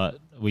now, but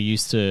we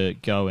used to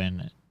go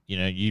in,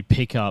 you'd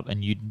pick up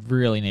and you'd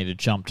really need to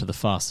jump to the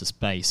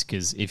fastest base,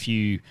 because if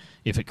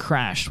it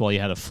crashed while you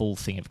had a full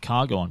thing of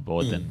cargo on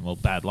board, then, well,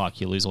 bad luck,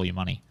 you lose all your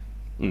money.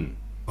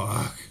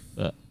 Fuck.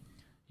 But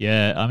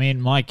yeah, I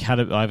mean, I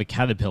have a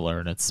Caterpillar,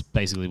 and it's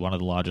basically one of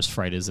the largest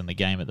freighters in the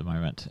game at the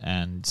moment.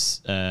 And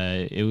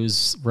it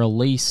was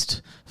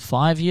released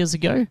 5 years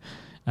ago,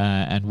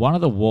 and one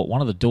of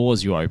the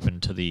doors you open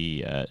to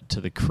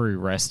the crew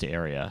rest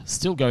area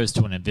still goes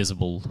to an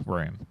invisible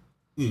room.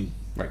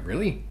 Right?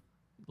 Really?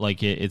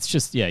 It's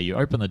just you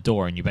open the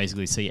door and you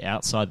basically see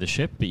outside the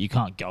ship, but you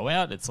can't go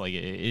out. It's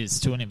it's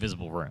to an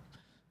invisible room.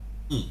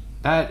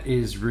 That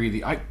is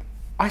really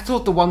I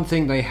thought the one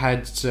thing they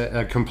had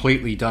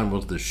completely done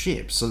was the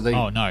ship. So they...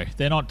 Oh, no.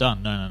 They're not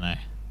done. No.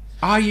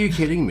 Are you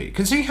kidding me?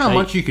 Considering how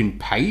much you can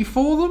pay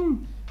for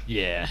them?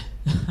 Yeah.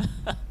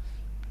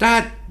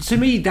 That, to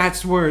me,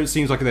 that's where it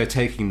seems like they're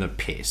taking the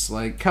piss.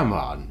 Like, come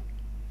on.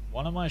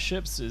 One of my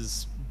ships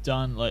is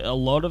done. Like, a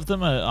lot of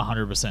them are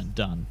 100%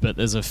 done, but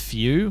there's a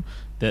few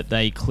that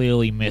they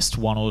clearly missed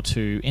one or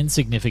two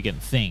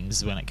insignificant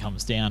things when it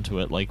comes down to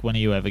it. Like, when are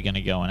you ever going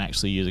to go and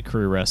actually use a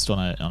crew rest on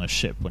a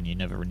ship when you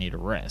never need a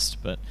rest?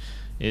 But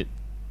it,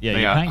 yeah,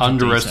 They you're are paying for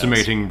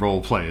underestimating role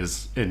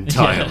players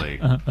entirely.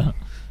 details.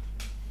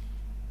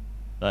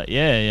 But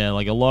yeah,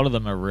 like a lot of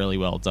them are really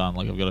well done.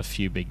 Like I've got a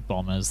few big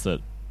bombers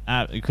that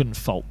you couldn't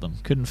fault them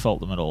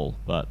at all.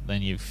 But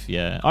then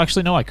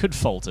actually no, I could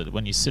fault it.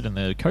 When you sit in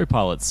the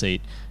co-pilot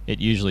seat, it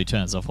usually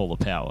turns off all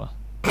the power.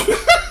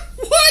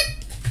 What?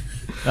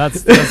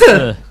 That's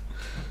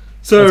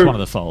So, that's one of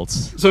the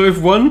faults. so if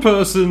one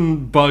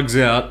person bugs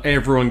out,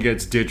 everyone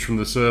gets ditched from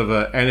the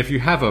server, and if you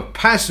have a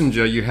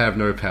passenger, you have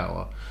no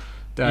power.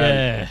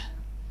 Yeah.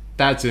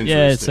 That's Yeah,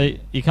 interesting.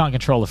 so you can't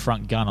control the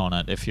front gun on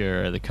it. If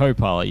you're the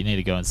co-pilot, you need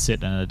to go and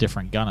sit in a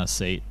different gunner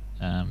seat.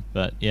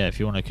 But yeah, if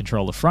you want to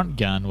control the front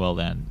gun, well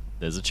then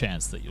there's a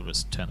chance that you'll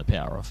just turn the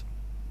power off.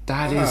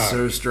 That is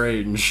so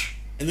strange.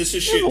 And this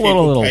is There's shit a lot of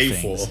people little pay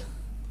things. for.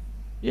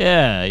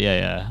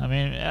 Yeah. I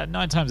mean,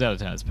 9 times out of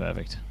 10, it's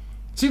perfect.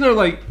 So,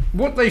 like,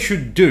 what they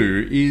should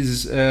do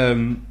is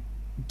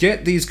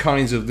get these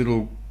kinds of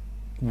little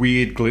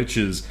weird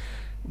glitches.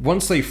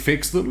 Once they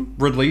fix them,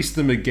 release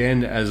them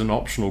again as an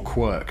optional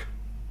quirk.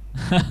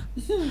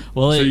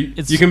 Well, So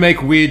it's you can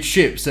make weird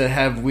ships that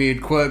have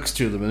weird quirks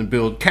to them and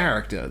build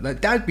character.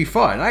 That'd be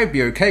fine. I'd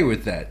be okay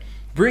with that.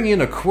 Bring in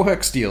a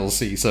quirks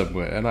DLC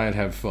somewhere, and I'd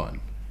have fun.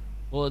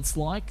 well, it's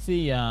like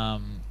the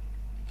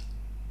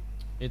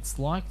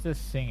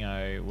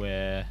thingo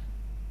where.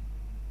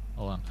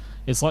 Hold on.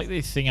 It's like the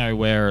thingo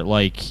where,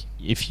 like,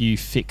 if you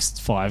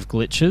fixed 5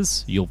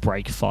 glitches, you'll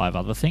break 5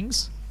 other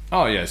things.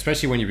 Oh yeah,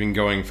 especially when you've been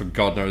going for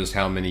God knows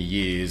how many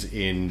years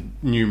in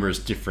numerous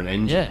different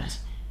engines. Yeah.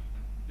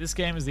 This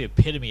game is the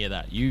epitome of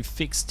that. You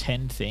fix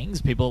 10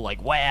 things, people are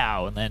like,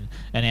 wow, and then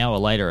an hour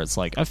later it's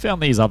like, I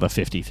found these other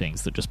 50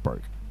 things that just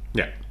broke.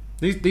 Yeah.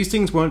 These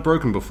things weren't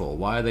broken before.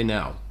 Why are they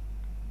now?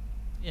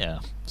 Yeah.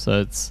 So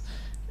it's...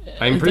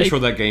 I'm pretty they- sure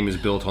that game is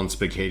built on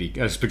spaghetti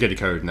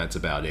code, and that's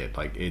about it.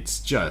 Like, it's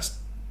just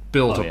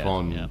built Oh, yeah,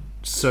 upon yeah.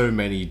 so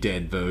many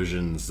dead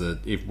versions that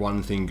if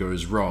one thing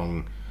goes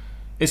wrong,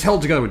 it's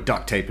held together with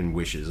duct tape and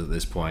wishes at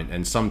this point,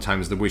 and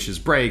sometimes the wishes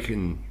break,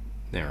 and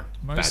bad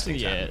Mostly,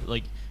 things yeah. happen.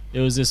 Like,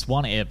 there was this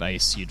one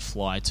airbase you'd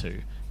fly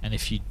to, and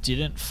if you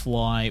didn't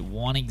fly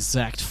one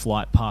exact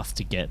flight path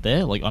to get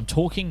there, like, I'm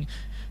talking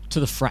to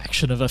the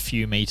fraction of a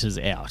few meters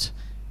out,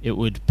 it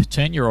would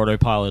turn your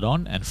autopilot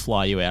on and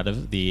fly you out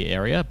of the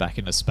area back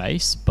into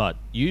space, but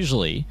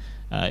usually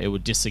it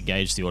would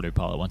disengage the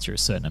autopilot once you're a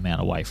certain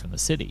amount away from the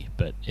city.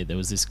 But there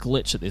was this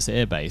glitch at this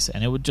airbase,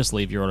 and it would just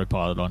leave your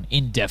autopilot on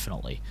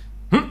indefinitely.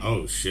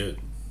 Oh shit.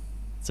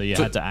 So you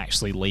had to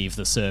actually leave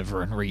the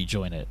server and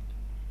rejoin it.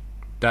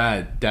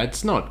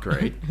 That's not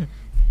great.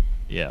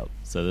 Yeah.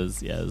 So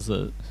there's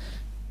a...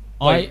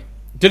 Like,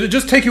 did it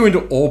just take you into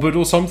orbit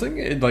or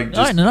something?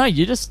 No.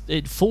 You just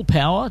full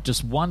power,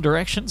 just one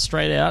direction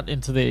straight out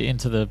into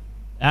the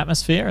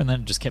atmosphere, and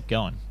then it just kept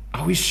going.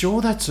 Are we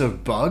sure that's a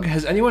bug?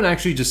 Has anyone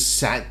actually just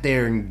sat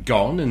there and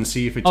gone and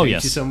see if it takes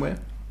yes. you somewhere?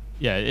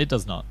 Yeah, it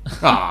does not.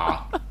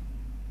 Ah.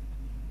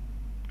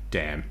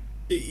 Damn.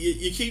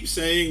 You keep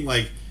saying,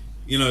 like,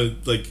 you know,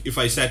 like, if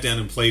I sat down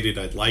and played it,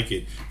 I'd like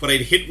it. But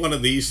I'd hit one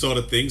of these sort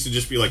of things and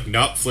just be like,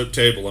 nope, flip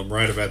table, I'm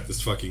right about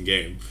this fucking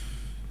game.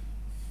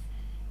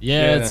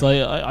 Yeah, Yeah. it's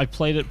like I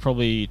played it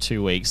probably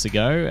 2 weeks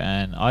ago,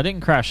 and I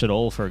didn't crash at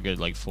all for a good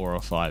 4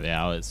 or 5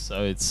 hours.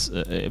 So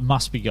it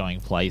must be going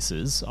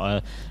places.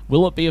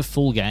 Will it be a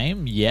full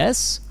game?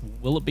 Yes.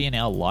 Will it be in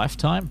our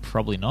lifetime?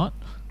 Probably not.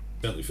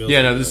 Certainly feels Yeah,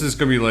 like no, this that. is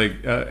going to be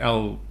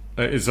like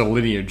it's a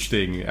lineage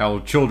thing. Our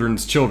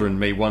children's children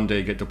may one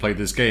day get to play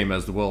this game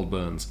as the world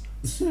burns.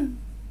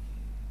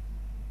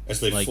 As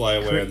they like, fly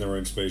away on their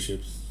own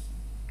spaceships.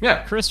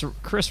 Yeah.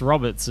 Chris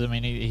Roberts, I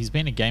mean, he's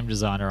been a game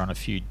designer on a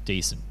few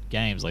decent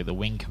games, like the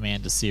Wing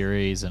Commander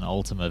series and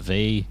Ultima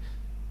V,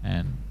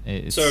 and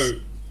it's... So,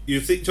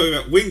 you're talking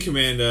about Wing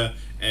Commander,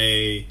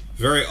 a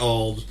very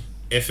old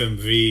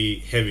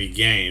FMV heavy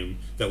game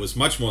that was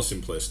much more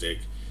simplistic,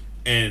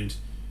 and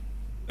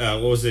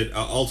what was it,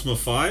 Ultima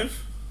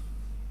 5?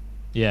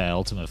 Yeah,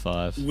 Ultima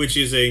 5. Which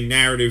is a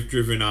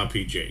narrative-driven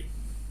RPG.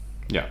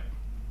 Yeah.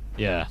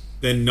 Yeah.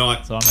 Then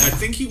not... So, I I mean-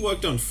 think he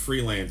worked on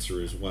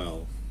Freelancer as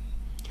well.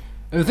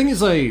 And the thing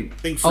is, like, I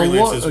think a lot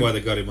Freelancer is of- why they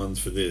got him on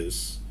for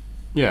this.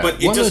 Yeah, But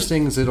it one of those doesn't-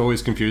 things that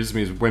always confuses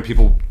me is when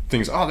people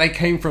think, "Oh, they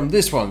came from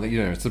this one,"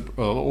 you know, it's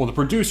or the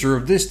producer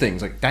of this thing.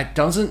 It's like, that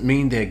doesn't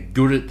mean they're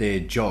good at their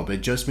job.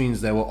 It just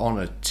means they were on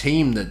a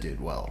team that did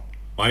well.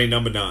 Mighty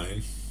Number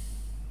 9.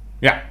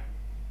 Yeah,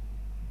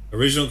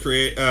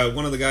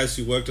 One of the guys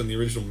who worked on the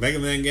original Mega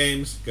Man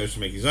games goes to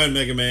make his own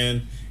Mega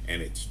Man,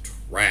 and it's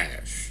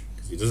trash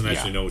because he doesn't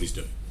actually know what he's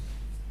doing.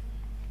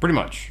 pretty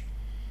much.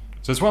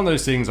 So it's one of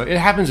those things, like, it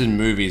happens in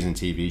movies and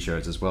TV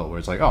shows as well, where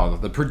it's like, oh,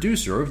 the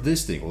producer of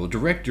this thing, or the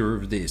director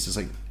of this. It's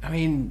like, I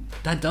mean,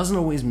 that doesn't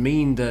always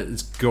mean that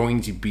it's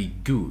going to be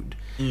good.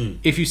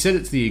 If you said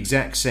it's the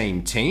exact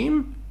same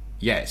team,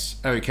 yes,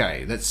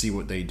 okay, let's see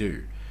what they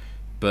do.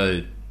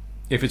 But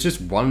if it's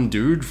just one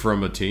dude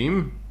from a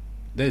team,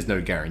 there's no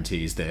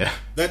guarantees there.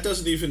 That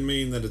doesn't even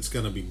mean that it's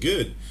going to be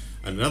good.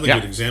 Another Yeah.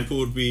 good example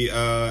would be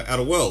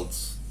Outer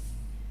Worlds.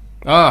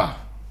 Ah,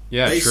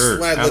 yeah, They sure.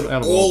 slathered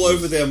Outer all Worlds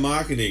over is- their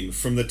marketing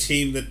from the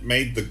team that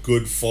made the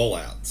good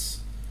Fallouts.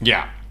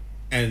 Yeah.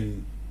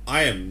 And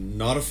I am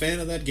not a fan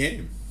of that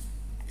game.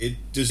 It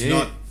does Yeah.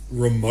 not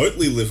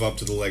remotely live up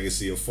to the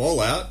legacy of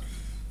Fallout.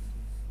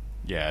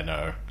 Yeah,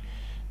 no.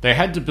 They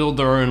had to build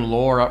their own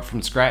lore up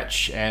from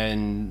scratch,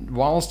 and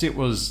whilst it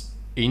was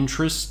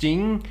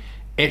interesting,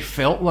 it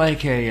felt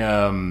like a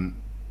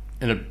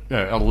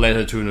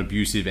letter to an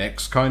abusive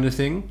ex kind of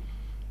thing.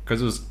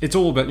 Because it's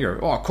all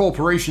about,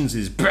 corporations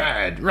is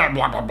bad, blah,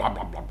 blah, blah, blah,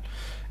 blah, blah.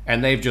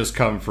 And they've just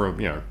come from,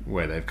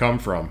 where they've come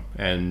from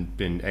and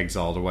been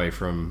exiled away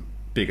from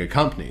bigger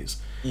companies.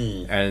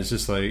 And it's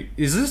just like,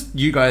 is this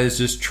you guys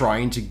just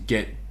trying to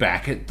get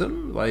back at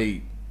them?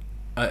 Like,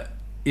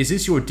 is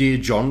this your Dear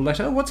John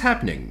letter? What's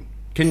happening?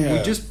 Can we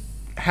Yeah. just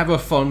have a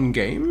fun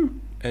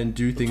game and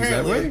do things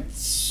Apparently that way?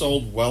 it's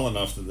sold well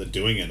enough that they're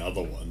doing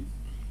another one.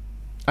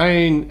 I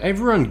mean,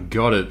 everyone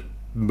got it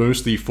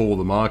mostly for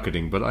the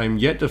marketing, but I'm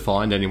yet to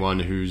find anyone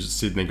who's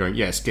sitting there going,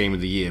 yes, Game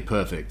of the Year,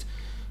 perfect.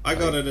 I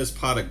got it as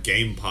part of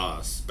Game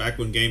Pass, back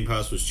when Game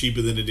Pass was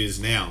cheaper than it is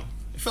now.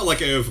 It felt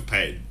like I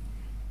overpaid.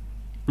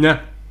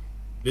 Yeah.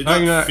 Did I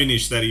not know-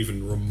 finish that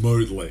even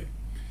remotely.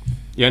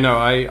 Yeah, no,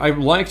 I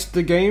liked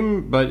the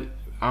game, but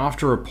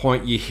after a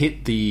point you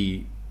hit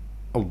a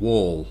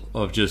wall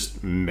of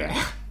just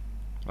meh.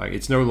 Like,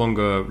 it's no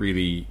longer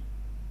really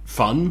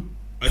fun.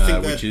 I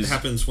think which that is,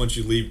 happens once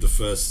you leave the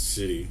first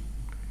city.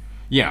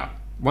 yeah,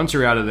 once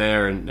you're out of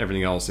there and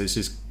everything else,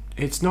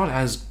 it's not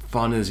as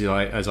fun as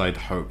I'd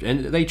hoped.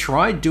 And they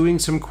tried doing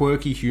some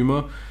quirky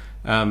humor,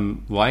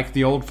 like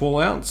the old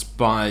Fallouts,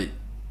 but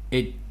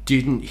it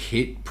didn't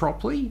hit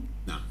properly.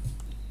 No.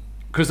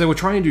 Because they were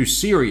trying to do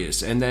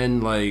serious and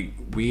then, like,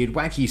 weird,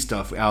 wacky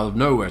stuff out of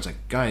nowhere. It's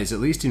like, guys, at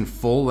least in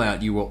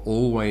Fallout, you were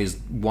always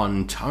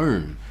one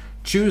tone.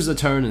 Choose a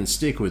tone and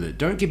stick with it.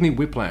 Don't give me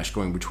whiplash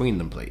going between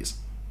them, please.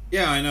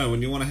 Yeah, I know.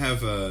 When you want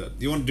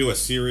to do a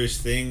serious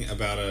thing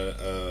about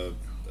a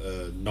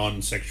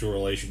non-sexual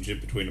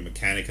relationship between a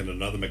mechanic and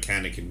another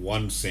mechanic in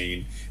one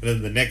scene, and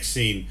then the next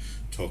scene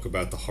talk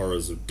about the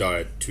horrors of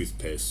diet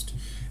toothpaste.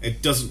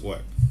 It doesn't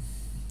work.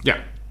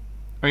 Yeah.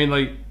 I mean,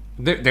 like,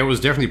 there was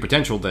definitely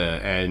potential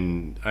there,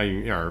 and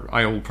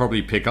I'll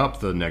probably pick up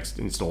the next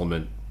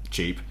installment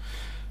cheap.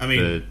 I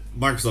mean,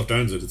 Microsoft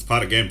owns it. It's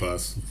part of Game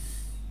Pass.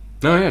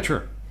 Oh, yeah,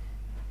 true.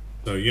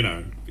 So,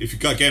 if you've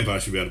got Game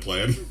Pass, you'll be able to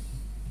play it.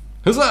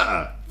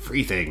 Huzzah!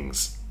 Free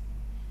things.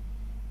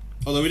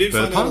 Although we did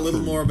But find out a apart little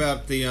from- more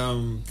about the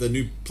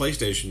new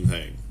PlayStation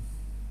thing.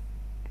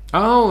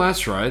 Oh,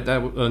 that's right.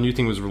 That a new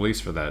thing was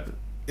released for that.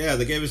 Yeah,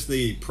 they gave us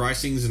the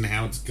pricings and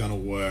how it's gonna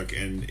work,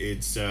 and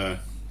it's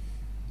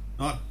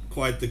not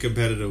quite the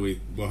competitor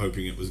we were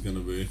hoping it was gonna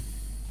be.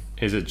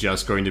 Is it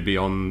just going to be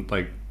on,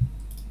 like,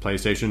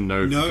 PlayStation?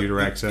 No computer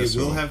access? It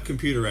will or- have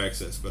computer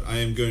access, but I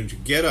am going to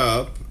get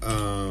up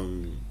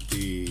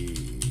the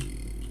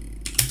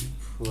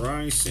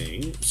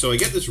pricing, so I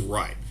get this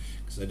right,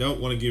 because I don't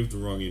want to give the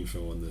wrong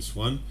info on this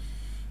one.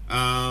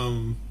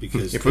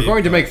 Because If we're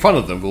going to make fun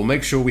of them, we'll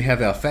make sure we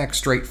have our facts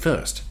straight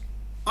first.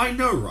 I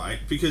know, right?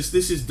 Because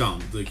this is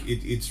dumb. Like,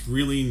 it's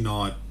really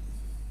not.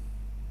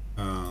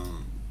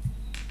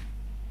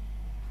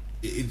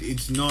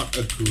 It's not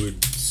a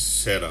good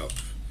setup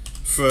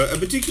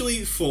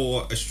particularly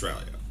for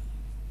Australia.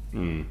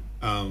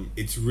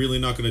 It's really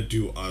not going to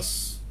do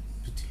us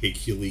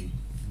particularly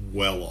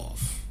well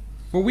off.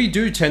 Well, we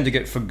do tend to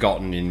get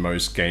forgotten in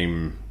most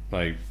game,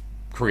 like,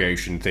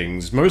 creation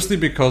things, mostly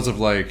because of,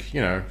 like,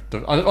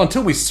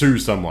 until we sue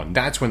someone,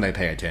 that's when they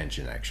pay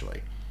attention,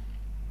 actually.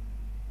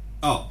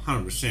 Oh,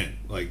 100%.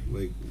 Like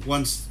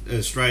once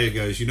Australia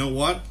goes, you know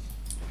what?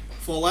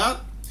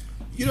 Fallout,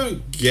 you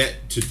don't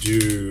get to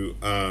do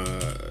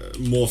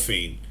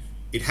morphine.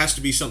 It has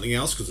to be something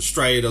else because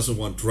Australia doesn't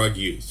want drug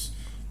use.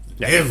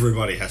 Yeah.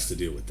 Everybody has to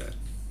deal with that.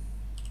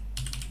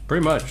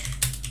 Pretty much.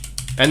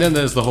 And then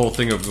there's the whole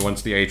thing of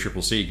once the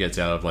ACCC gets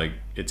out of, like,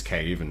 its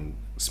cave and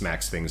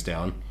smacks things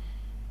down.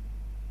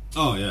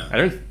 Oh, yeah.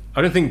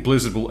 I don't think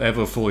Blizzard will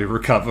ever fully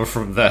recover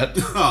from that.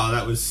 Oh,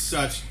 that was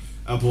such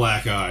a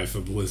black eye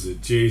for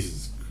Blizzard.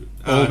 Jesus.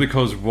 All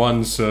because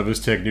one service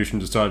technician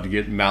decided to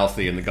get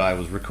mouthy and the guy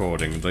was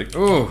recording. It's like,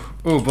 oh,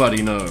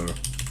 buddy, no.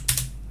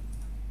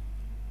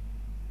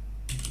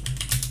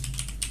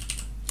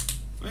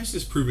 Why is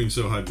this proving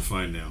so hard to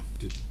find now?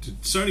 Did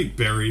Sony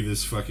bury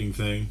this fucking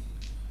thing?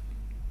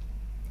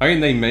 I mean,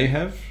 they may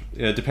have,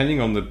 depending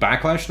on the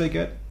backlash they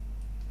get.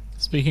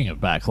 Speaking of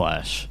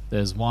backlash,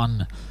 there's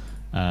one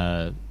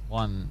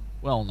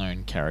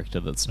well-known character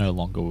that's no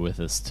longer with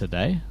us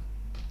today.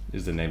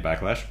 Is the name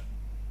Backlash?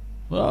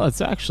 Well,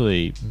 it's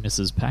actually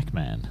Mrs.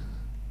 Pac-Man.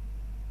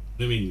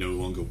 I mean, no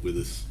longer with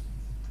us.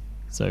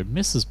 So,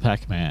 Mrs.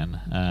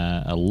 Pac-Man,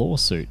 a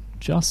lawsuit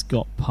just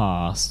got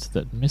passed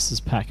that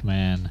Mrs.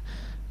 Pac-Man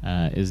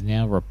is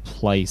now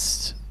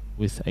replaced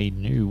with a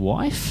new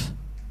wife.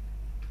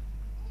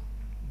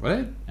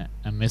 What?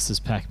 And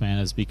Mrs. Pac-Man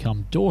has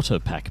become Daughter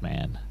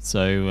Pac-Man.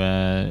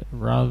 So,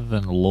 rather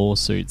than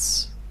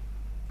lawsuits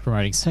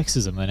promoting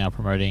sexism, they're now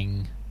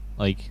promoting,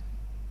 like,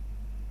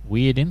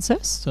 weird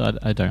incest?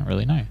 I don't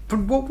really know. But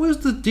what was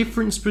the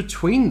difference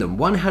between them?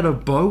 One had a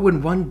bow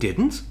and one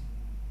didn't?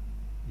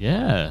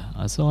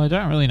 Yeah, so I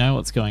don't really know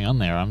what's going on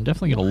there. I'm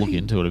definitely going to look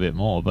into it a bit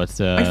more, but...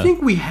 I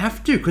think we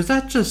have to, because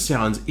that just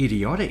sounds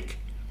idiotic.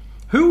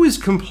 Who is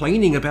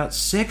complaining about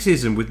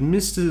sexism with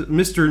Mr.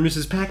 and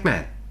Mrs.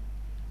 Pac-Man?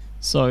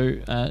 So,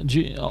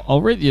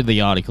 I'll read you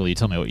the article, you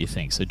tell me what you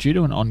think. So, due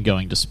to an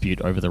ongoing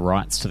dispute over the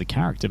rights to the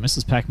character,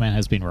 Mrs. Pac-Man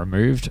has been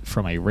removed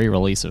from a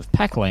re-release of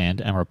Pac-Land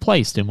and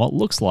replaced in what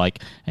looks like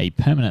a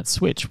permanent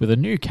switch with a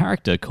new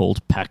character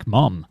called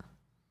Pac-Mom.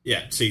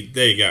 Yeah, see,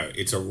 there you go.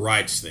 It's a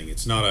rights thing.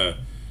 It's not a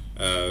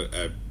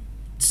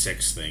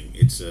sex thing.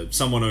 It's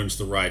someone owns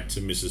the right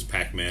to Mrs.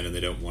 Pac-Man and they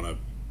don't want to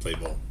play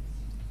ball.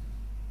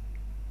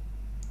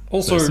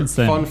 Also, So since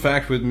then- fun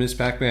fact with Miss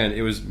Pac-Man,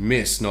 it was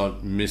Miss,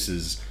 not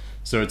Mrs.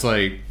 So it's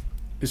like,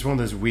 it's one of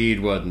those weird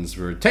ones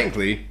where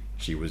technically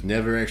she was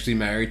never actually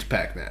married to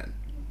Pac-Man.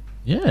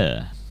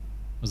 Yeah.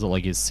 Was it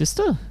like his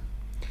sister?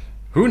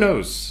 Who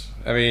knows?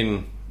 I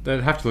mean,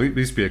 there'd have to at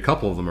least be a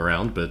couple of them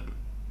around, but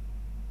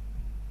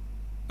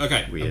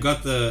Okay, Weird. I've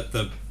got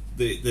the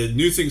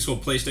new thing's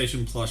called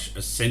PlayStation Plus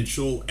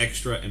Essential,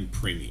 Extra, and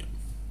Premium.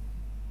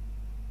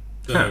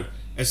 So, Huh.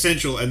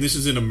 Essential, and this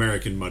is in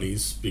American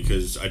monies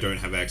because I don't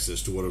have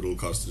access to what it'll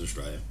cost in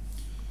Australia.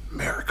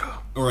 America.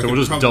 Or I So could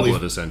we'll just probably-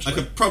 double it, essentially. I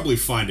could probably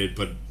find it,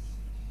 but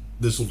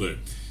this will do.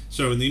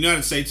 So in the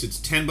United States, it's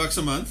 $10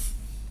 a month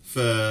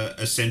for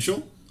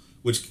Essential,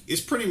 which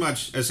is pretty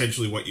much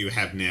essentially what you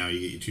have now. You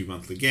get your 2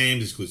 monthly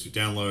games, exclusive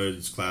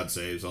downloads, cloud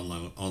saves,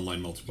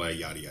 online multiplayer,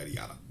 yada yada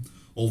yada,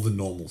 all the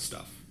normal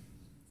stuff.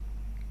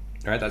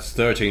 Alright, that's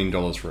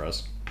 $13 for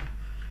us.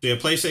 So you have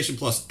PlayStation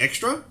Plus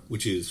Extra,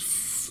 which is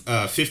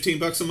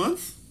 $15 a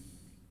month,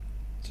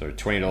 So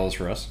 $20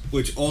 for us.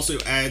 which also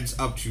adds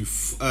up to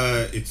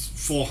it's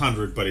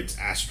 400, but it's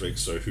asterisk,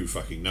 so who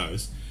fucking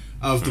knows.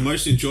 Of the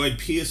most enjoyed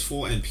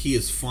PS4 and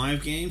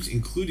PS5 games,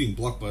 including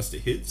blockbuster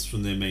hits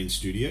from their main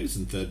studios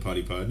and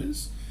third-party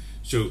partners.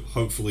 So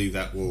hopefully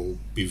that will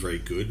be very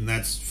good, and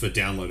that's for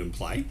download and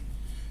play.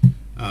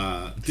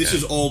 This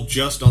is all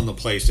just on the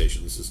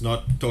PlayStation. This is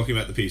not talking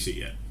about the PC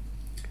yet.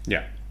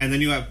 Yeah. And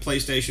then you have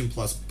PlayStation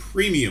Plus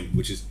Premium,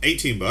 which is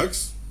 $18,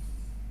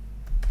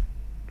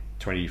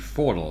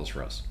 $24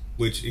 for us.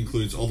 which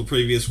includes all the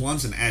previous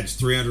ones and adds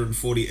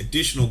 340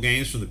 additional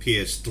games from the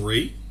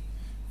PS3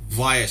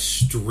 via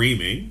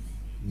streaming,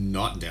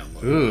 not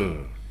download.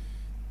 Ugh.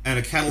 And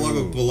a catalogue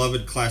of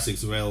beloved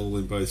classics available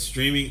in both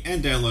streaming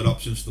and download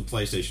options for the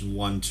PlayStation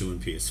 1, 2,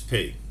 and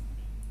PSP.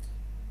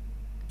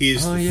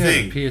 Here's Oh the yeah,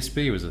 thing.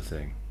 PSP was a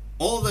thing.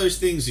 All of those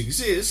things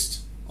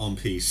exist on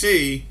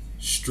PC,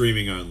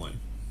 streaming only.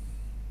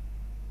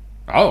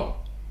 Oh.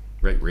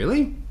 Right,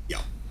 really?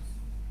 Yeah.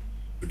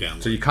 For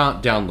download. So you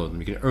can't download them,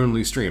 you can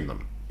only stream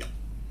them. Yeah.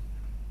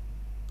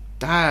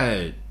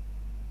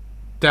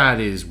 That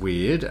is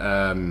weird.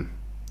 Yeah.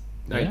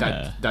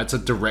 That's a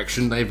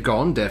direction they've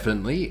gone,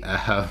 definitely.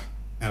 And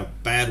a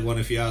bad one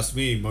if you ask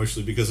me,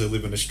 mostly because I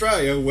live in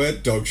Australia where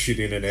dog shit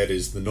internet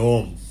is the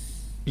norm.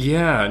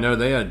 Yeah, no,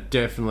 they are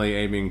definitely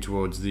aiming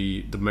towards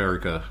the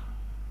America.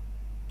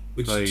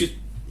 Which Like- just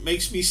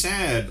makes me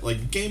sad.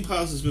 Like, Game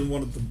Pass has been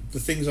one of the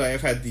things I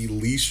have had the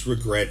least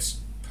regrets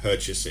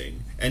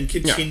purchasing and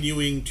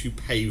continuing to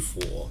pay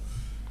for.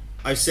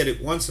 I've said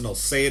it once and I'll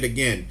say it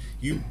again.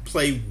 You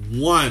play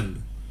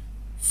one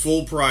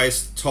full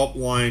price, top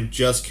line,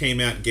 just came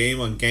out game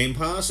on Game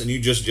Pass, and you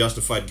just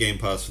justified Game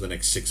Pass for the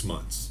next 6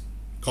 months.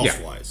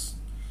 Cost-wise.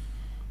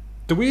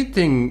 The weird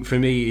thing for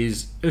me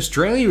is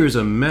Australia is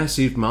a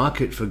massive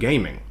market for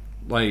gaming.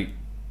 Like,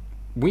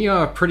 we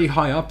are pretty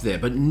high up there,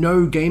 but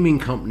no gaming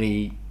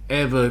company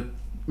ever,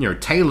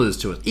 tailors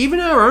to us. Even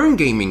our own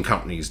gaming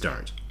companies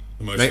don't.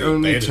 They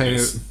only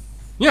tailor.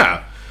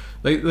 Yeah.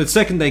 The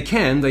second they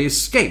can, they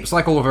escape. It's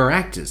like all of our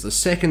actors. The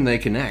second they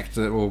can act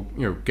or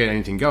get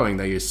anything going,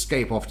 they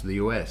escape off to the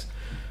US.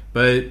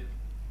 But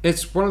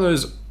it's one of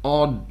those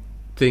odd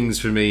things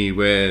for me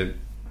where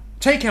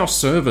take our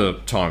server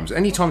times.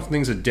 Anytime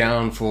things are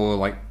down for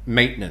like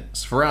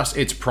maintenance, for us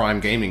it's prime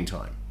gaming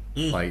time.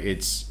 Like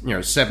it's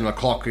 7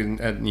 o'clock in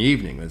the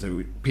evening.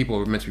 So people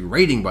are meant to be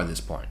raiding by this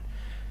point.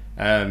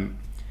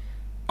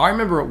 I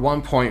remember at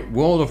one point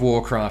World of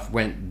Warcraft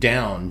went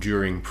down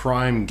during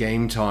prime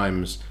game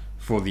times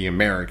for the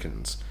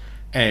Americans,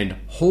 and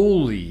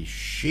holy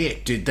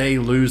shit did they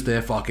lose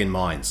their fucking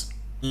minds.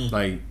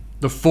 Like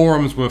the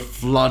forums were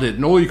flooded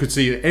and all you could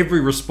see, every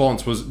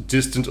response was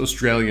distant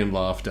Australian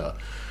laughter,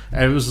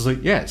 and it was just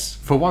like, yes,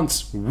 for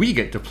once we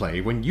get to play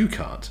when you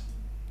can't.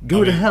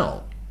 Go to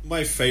hell.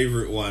 My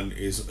favorite one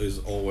is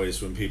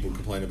always when people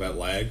complain about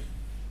lag.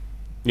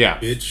 Yeah.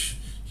 Bitch,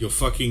 your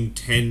fucking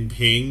 10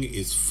 ping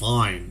is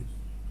fine.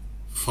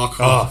 Fuck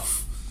Oh.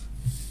 off.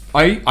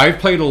 I've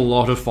played a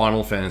lot of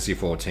Final Fantasy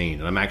XIV,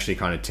 and I'm actually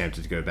kind of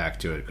tempted to go back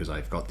to it because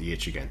I've got the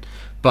itch again.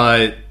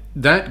 But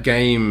that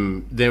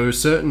game, there were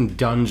certain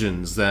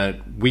dungeons that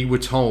we were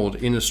told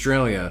in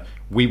Australia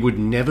we would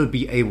never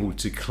be able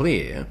to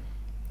clear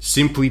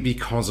simply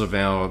because of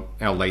our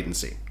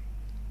latency.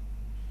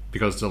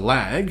 Because the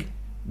lag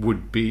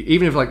would be,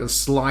 even if like a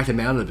slight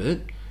amount of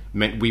it,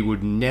 meant we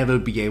would never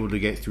be able to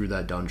get through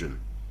that dungeon.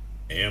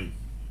 Damn.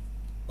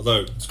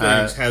 Although,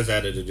 Square Enix has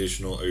added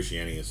additional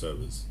Oceania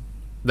servers.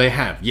 They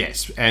have,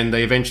 yes, and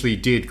they eventually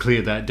did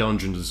clear that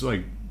dungeon,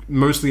 like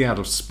mostly out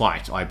of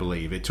spite, I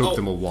believe. It took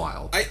them a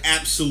while. I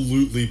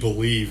absolutely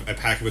believe a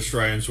pack of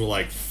Australians were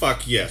like,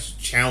 fuck yes,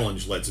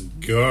 challenge, let's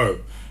go.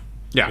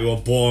 Yeah, We were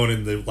born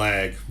in the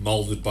lag,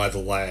 molded by the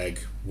lag.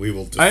 We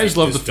will defeat I just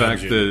love the this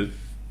fact dungeon.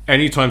 that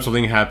anytime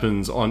something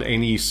happens on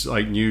any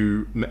like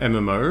new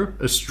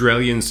MMO,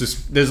 Australians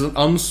just, there's an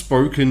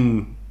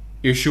unspoken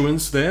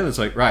issuance there. It's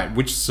like, right,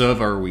 which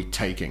server are we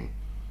taking?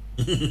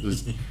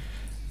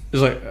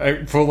 It's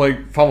like, for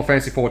like Final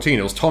Fantasy XIV,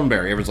 it was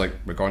Tonberry. Everyone's like,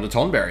 we're going to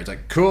Tonberry. It's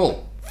like,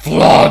 cool,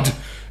 flood,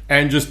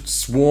 and just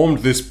swarmed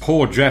this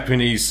poor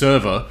Japanese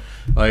server.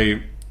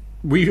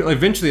 We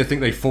eventually, I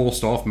think they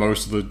forced off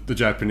most of the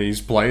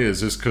Japanese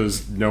players just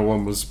because no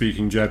one was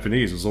speaking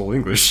Japanese. It was all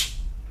English.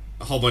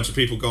 A whole bunch of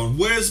people going,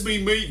 where's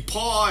me meat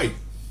pie?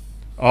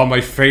 Oh,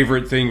 my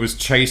favorite thing was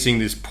chasing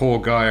this poor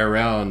guy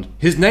around.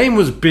 His name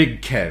was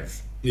Big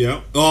Kev.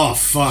 Yeah. Oh,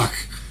 fuck.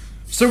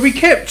 So we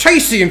kept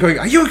chasing him, going,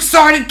 "Are you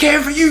excited,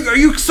 Kev? Are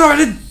you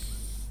excited?"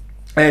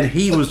 And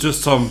he was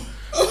just some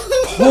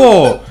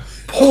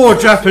poor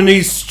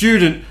Japanese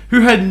student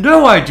who had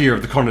no idea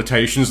of the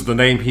connotations of the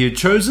name he had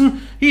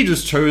chosen. He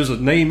just chose a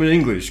name in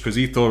English because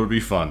he thought it would be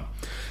fun.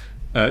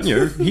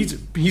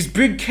 He's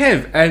Big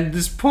Kev, and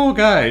this poor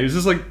guy is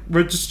just like,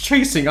 we're just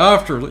chasing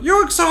after him. Like,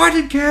 "You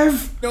excited,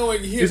 Kev?"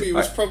 Knowing him, he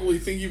was probably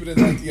thinking of it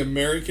in like the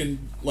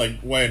American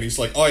way, and he's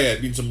like, "Oh yeah,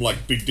 it means I'm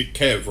like Big Dick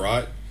Kev,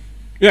 right?"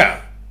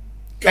 Yeah.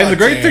 And the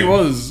great damn. thing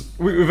was,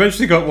 we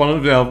eventually got one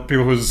of our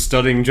people who was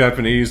studying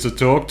Japanese to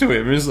talk to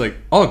him. And he's like,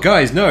 "Oh,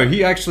 guys, no,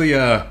 he actually,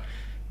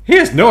 he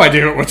has no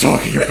idea what we're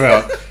talking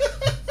about."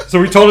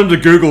 So we told him to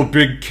Google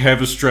Big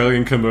Kev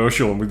Australian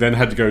commercial, and we then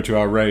had to go to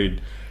our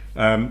raid.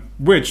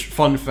 Which,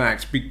 fun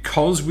fact,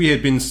 because we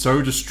had been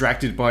so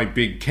distracted by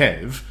Big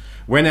Kev,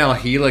 when our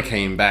healer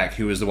came back,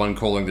 who was the one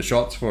calling the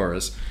shots for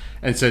us,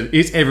 and said,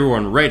 "Is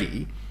everyone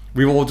ready?"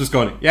 We've all just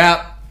gone,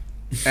 "Yeah,"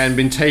 and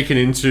been taken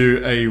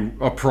into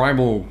a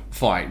primal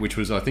fight, which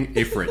was, I think,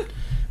 Ifrit,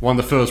 one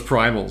of the first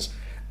primals.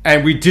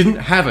 And we didn't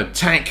have a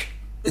tank.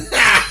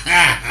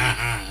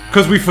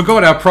 Because we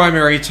forgot our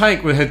primary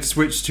tank. We had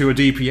switched to a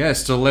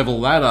DPS to level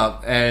that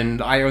up,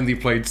 and I only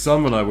played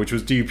Summoner, which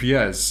was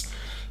DPS.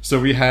 So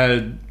we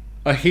had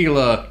a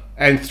healer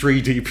and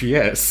 3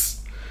 DPS.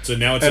 So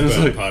now it's And a it's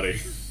burn like- party.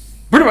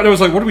 Pretty much, it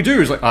was like, what do we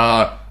do? It's like,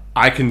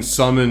 I can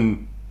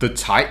summon the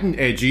Titan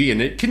Edgy,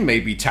 and it can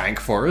maybe tank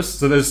for us.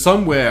 So there's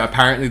somewhere,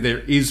 apparently there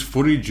is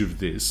footage of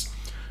this,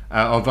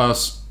 of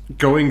us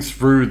going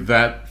through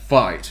that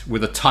fight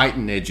with a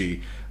Titan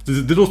Edgy, the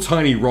little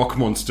tiny rock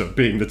monster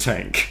being the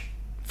tank,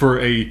 for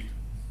a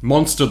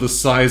monster the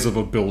size of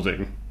a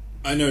building.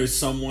 I know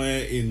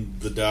somewhere in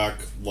the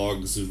dark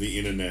logs of the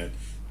internet,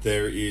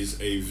 there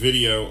is a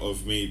video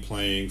of me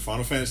playing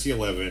Final Fantasy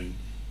XI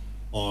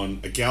on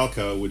a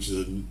Galka, which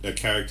is a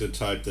character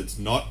type that's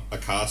not a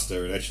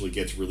caster. It actually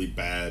gets really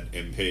bad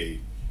MP.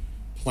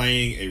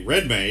 Playing a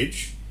red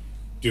mage,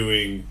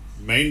 doing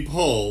main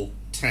pull,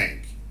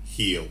 tank,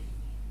 heal.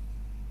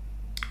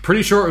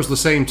 Pretty sure it was the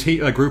same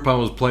group I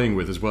was playing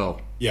with as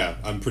well. Yeah,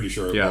 I'm pretty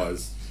sure it Yeah.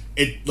 was.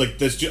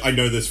 I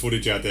know there's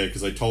footage out there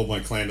because I told my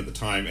clan at the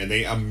time, and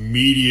they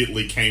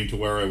immediately came to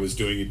where I was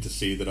doing it to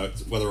see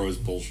whether I was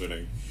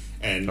bullshitting,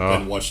 and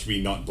then watched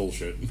me not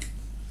bullshit.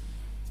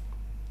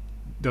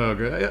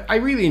 I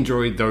really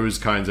enjoyed those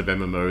kinds of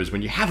MMOs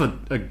when you have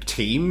a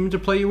team to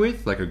play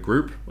with, like a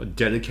group, a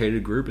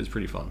dedicated group. It's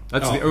pretty fun.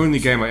 That's the only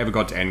game I ever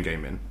got to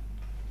endgame in.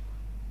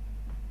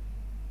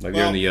 Like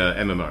the only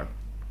MMO.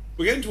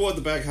 We're getting toward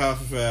the back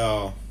half of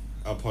our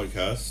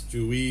podcast.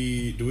 Do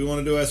we want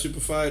to do our super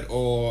fight,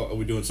 or are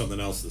we doing something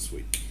else this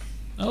week?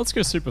 Let's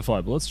go super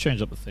fight, but let's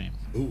change up the theme.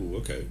 Ooh,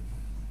 okay.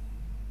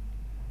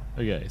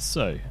 Okay,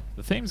 so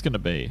the theme's going to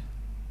be,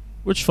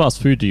 which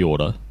fast food do you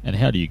order, and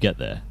how do you get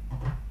there?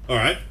 All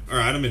right,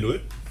 I'm into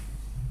it.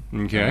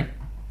 Okay.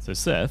 So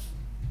Seth,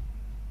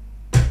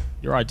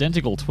 you're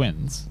identical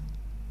twins.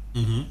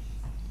 Mm-hmm.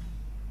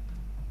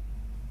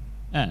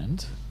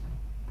 And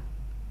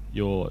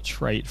your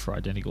trait for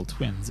identical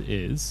twins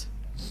is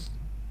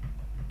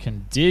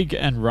can dig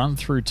and run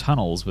through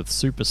tunnels with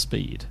super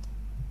speed.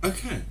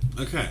 Okay.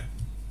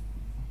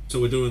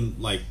 So we're doing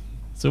like.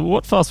 So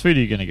what fast food are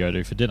you going to go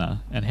to for dinner,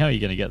 and how are you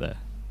going to get there?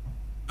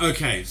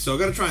 Okay, so I've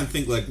got to try and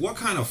think like what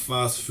kind of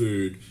fast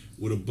food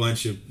would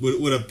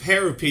a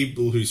pair of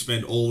people who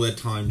spend all their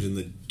times in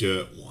the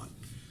dirt want?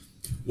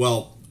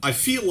 Well, I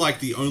feel like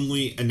the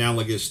only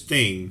analogous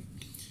thing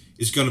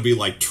is going to be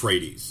like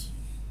tradies.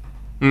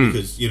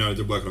 because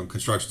they're working on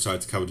construction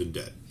sites covered in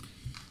debt.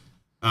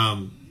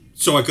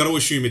 So I got to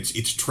assume it's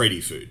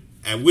tradie food.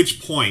 At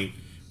which point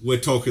we're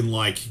talking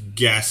like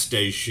gas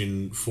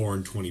station 4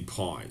 and 20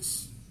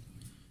 pies,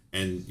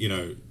 and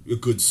a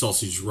good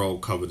sausage roll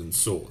covered in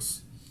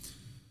sauce.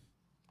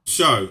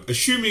 So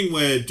assuming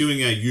we're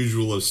doing our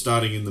usual of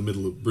starting in the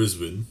middle of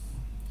Brisbane,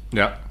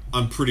 Yeah.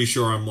 I'm pretty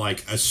sure I'm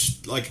like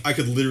I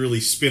could literally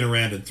spin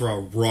around and throw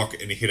a rock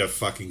and hit a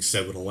fucking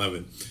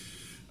 7-Eleven.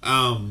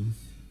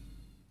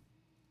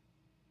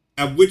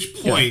 At which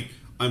point,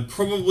 I'm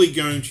probably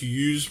going to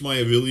use my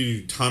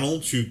ability to tunnel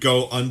to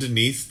go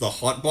underneath the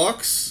hot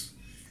box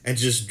and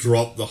just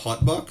drop the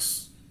hot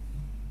box.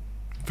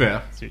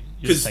 Fair. So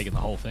you're just taking the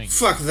whole thing.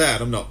 Fuck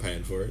that, I'm not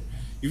paying for it.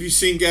 Have you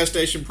seen gas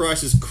station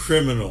prices?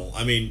 Criminal.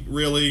 I mean,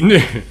 really?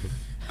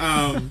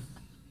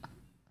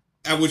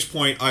 At which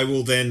point I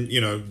will then,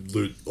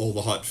 loot all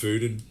the hot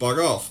food and bug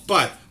off.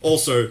 But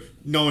also,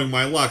 knowing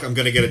my luck, I'm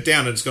going to get it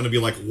down and it's going to be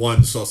like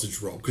one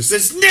sausage roll. Because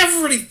there's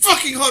never any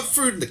fucking hot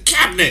food in the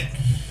cabinet!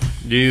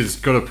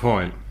 You've got a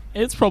point.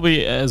 It's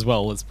probably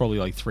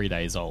like 3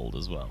 days old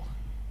as well.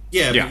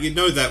 Yeah, Yeah. but you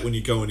know that when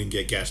you go in and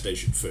get gas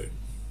station food.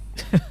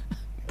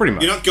 Pretty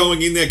much. You're not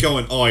going in there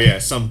going, oh yeah,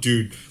 some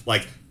dude,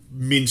 like,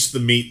 minced the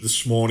meat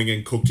this morning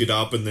and cooked it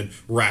up and then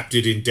wrapped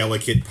it in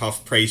delicate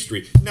puff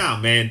pastry. Nah,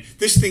 man,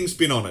 this thing's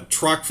been on a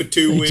truck for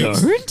 2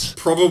 weeks. Don't?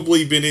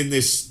 Probably been in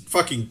this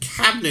fucking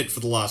cabinet for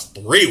the last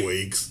 3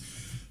 weeks.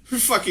 Who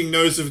fucking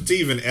knows if it's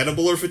even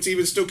edible or if it's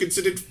even still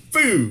considered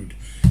food?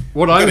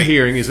 What I'm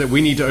hearing is that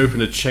we need to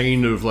open a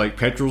chain of like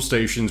petrol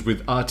stations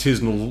with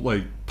artisanal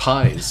like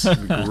pies.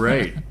 It'd be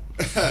great.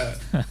 I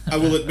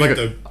will admit,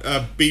 though,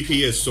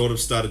 BP has sort of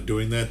started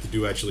doing that. They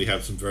do actually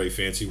have some very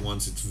fancy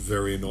ones. It's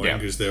very annoying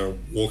because they're a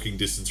walking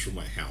distance from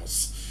my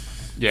house.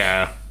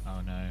 Yeah.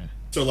 Oh no.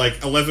 So,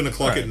 like, 11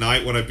 o'clock Right. at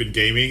night when I've been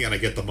gaming and I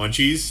get the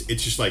munchies,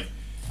 it's just like,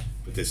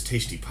 but there's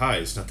tasty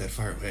pies not that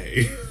far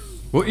away.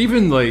 Well,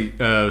 even like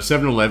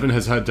 7-Eleven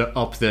has had to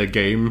up their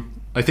game.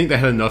 I think they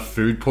had enough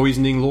food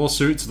poisoning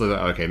lawsuits. So they're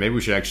like, okay, maybe we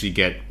should actually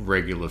get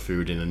regular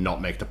food in and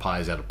not make the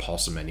pies out of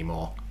possum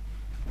anymore.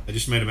 I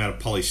just made them out of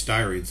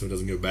polystyrene so it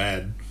doesn't go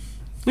bad.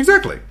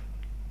 Exactly.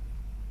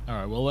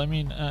 Alright, well, I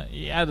mean,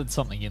 you added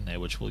something in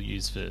there which we'll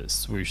use for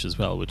Swoosh as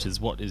well, which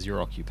is what is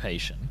your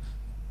occupation?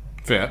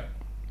 Fair.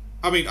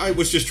 I mean, I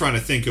was just trying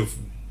to think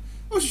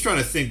what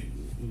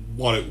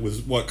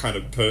kind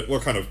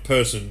of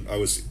person I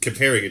was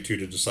comparing it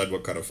to decide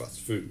what kind of fast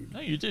food. No,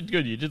 you did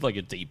good. You did like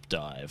a deep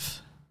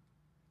dive.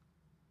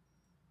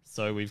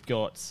 So we've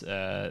got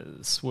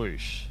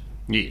Swoosh.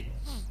 Yeah.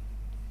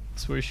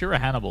 Swoosh, you're a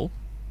Hannibal.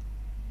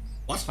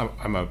 What?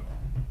 I'm a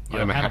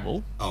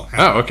Hannibal. Oh,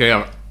 Hannibal. Oh, okay.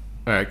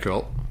 Alright,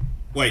 cool.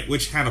 Wait,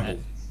 which Hannibal?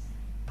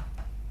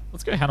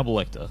 Let's go Hannibal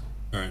Lecter.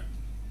 Alright.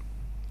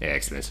 Yeah,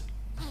 excellent.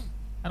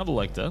 Hannibal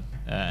Lecter,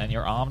 and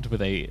you're armed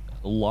with a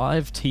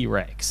live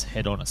T-Rex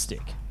head on a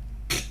stick.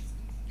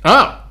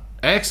 Oh,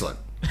 excellent.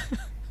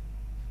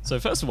 So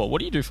first of all, what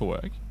do you do for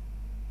work?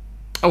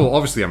 Oh, well,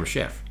 obviously I'm a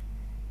chef.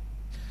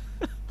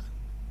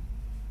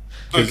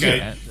 Okay,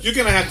 yeah. you're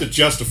gonna have to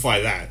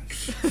justify that.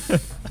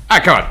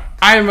 Come on.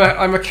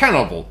 I'm a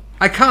cannibal.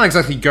 I can't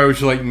exactly go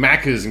to like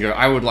Macca's and go,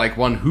 I would like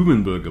one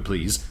human burger,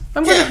 please.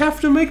 I'm Yeah. gonna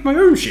have to make my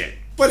own shit.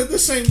 But at the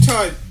same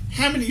time,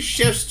 how many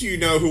chefs do you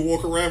know who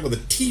walk around with a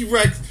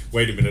T-Rex?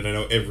 Wait a minute, I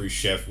know every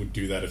chef would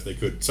do that if they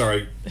could.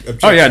 Sorry.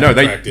 Oh yeah, no,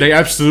 they objection.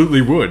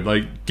 absolutely would.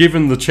 Like,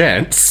 given the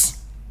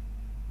chance.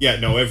 Yeah,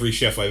 no, every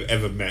chef I've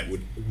ever met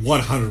would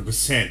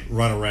 100%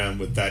 run around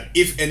with that.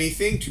 If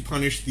anything, to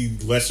punish the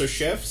lesser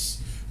chefs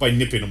by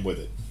nipping them with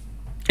it.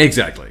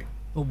 Exactly.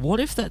 But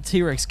what if that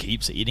T-Rex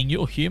keeps eating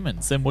your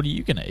humans? Then what are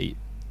you gonna eat?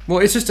 Well,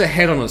 it's just a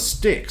head on a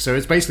stick, so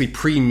it's basically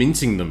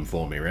pre-mincing them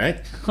for me,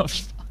 right? Oh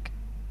fuck!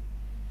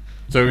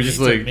 So Who it's just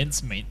needs a like...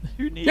 mincemeat?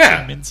 Who needs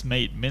Yeah. a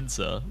mincemeat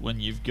mincer when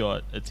you've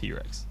got a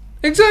T-Rex?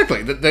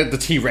 Exactly. The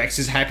T-Rex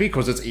is happy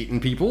because it's eaten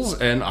people's,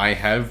 and I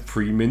have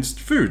pre-minced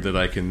food that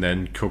I can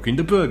then cook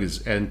into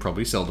burgers and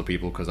probably sell to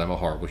people because I'm a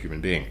horrible human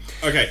being.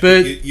 Okay,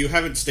 But- you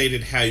haven't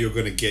stated how you're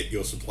going to get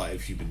your supply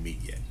of human meat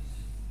yet.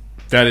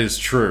 That is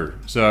true.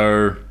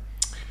 So,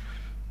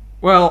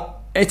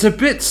 well, it's a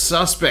bit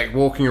suspect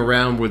walking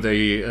around with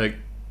a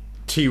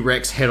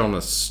T-Rex head on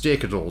a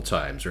stick at all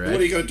times, right?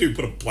 What are you going to do?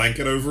 Put a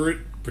blanket over it?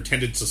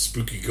 Pretend it's a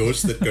spooky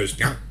ghost that goes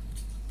down?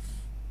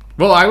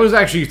 Well, I was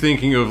actually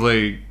thinking of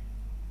like,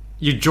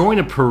 you join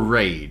a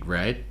parade,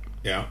 right?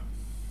 Yeah.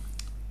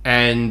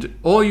 And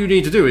all you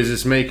need to do is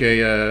just make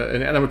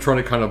an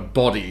animatronic kind of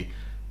body,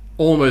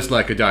 almost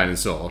like a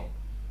dinosaur,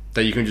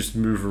 that you can just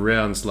move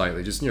around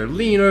slightly. Just,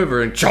 lean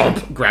over and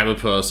chomp, grab a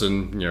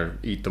person,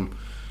 eat them.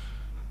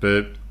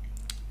 But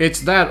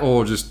it's that,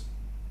 or just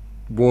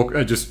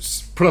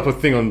just put up a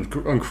thing on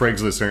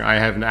Craigslist saying, I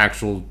have an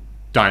actual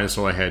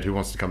dinosaur head who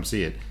wants to come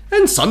see it.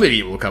 And some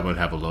idiot will come and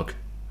have a look.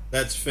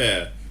 That's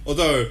fair.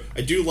 Although,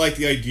 I do like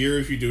the idea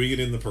of you doing it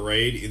in the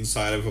parade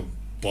inside of a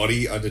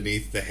body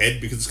underneath the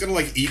head, because it's going to,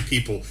 like, eat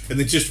people and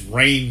then just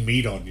rain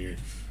meat on you.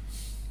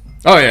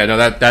 Oh yeah, no,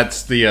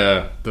 that's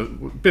the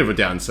bit of a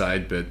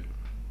downside, but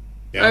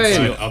Downside,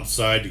 Hey.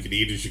 upside, you can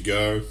eat as you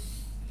go.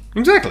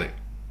 Exactly.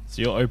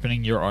 So you're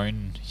opening your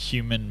own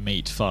human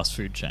meat fast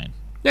food chain.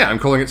 Yeah, I'm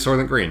calling it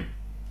Soylent Green.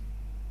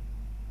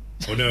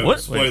 Oh no, What?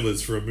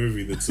 spoilers for a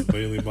movie that's a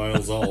million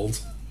miles old.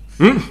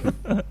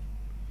 Did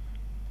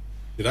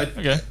I?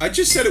 Okay. I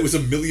just said it was a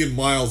million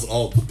miles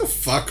old. What the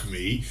fuck,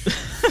 me?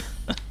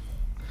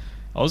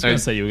 I was going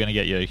to say you were going to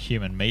get your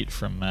human meat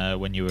from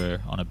when you were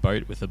on a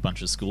boat with a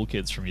bunch of school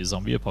kids from your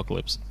zombie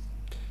apocalypse.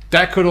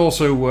 That could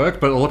also work,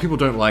 but a lot of people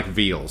don't like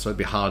veal, so it'd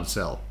be hard to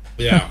sell.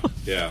 Yeah,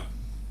 yeah.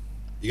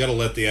 You gotta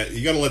let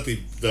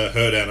the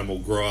herd animal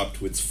grow up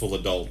to its full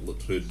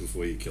adulthood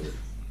before you kill it.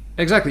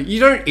 Exactly. You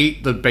don't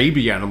eat the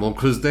baby animal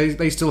because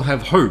they still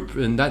have hope,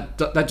 and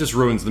that just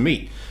ruins the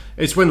meat.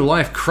 It's when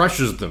life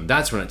crushes them,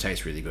 that's when it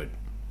tastes really good.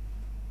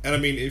 And I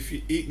mean, if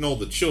you're eating all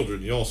the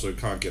children, you also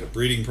can't get a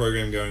breeding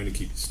program going to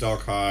keep the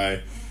stock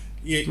high.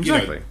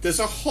 Exactly. You know, there's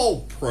a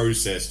whole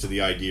process to the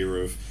idea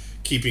of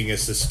keeping a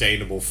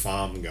sustainable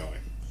farm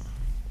going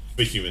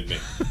for human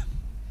meat.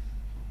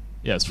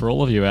 Yes, for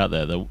all of you out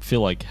there that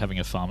feel like having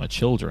a farm of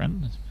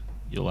children,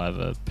 you'll have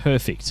a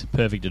perfect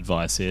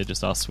advice here.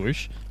 Just ask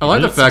Swoosh. I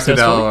like the fact that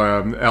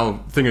our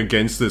thing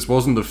against this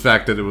wasn't the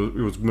fact that it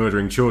was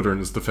murdering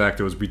children, it's the fact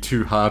that it would be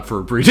too hard for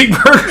a breeding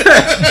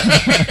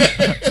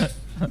program.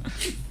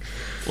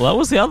 Well, that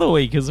was the other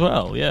week as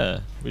well, yeah.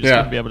 We just Yeah.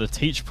 wouldn't be able to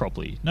teach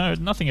properly. No,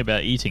 nothing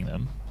about eating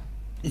them.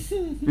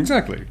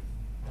 Exactly.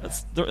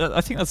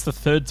 I think that's the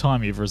third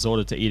time you've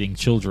resorted to eating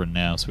children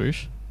now,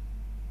 Swoosh.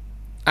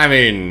 I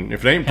mean,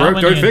 if it ain't How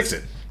broke, many don't fix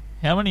it.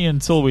 How many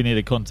until we need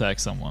to contact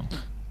someone?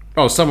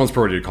 Oh, someone's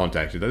probably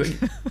contacted, I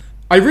think.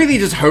 I really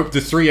just hope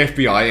the 3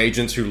 FBI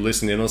agents who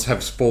listen in us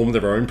have formed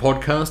their own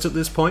podcast at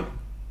this point.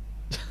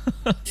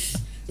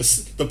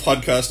 The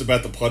podcast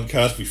about the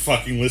podcast we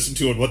fucking listen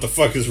to, and what the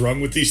fuck is wrong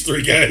with these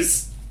 3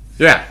 guys?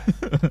 Yeah.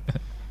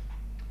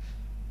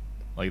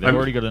 Like, they've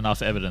already got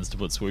enough evidence to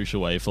put Swoosh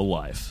away for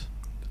life.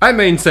 I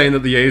maintain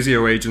that the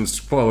ASIO agents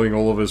following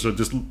all of us are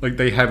just, like,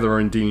 they have their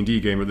own D&D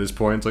game at this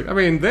point. It's like, I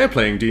mean, they're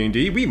playing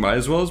D&D, we might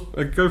as well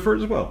go for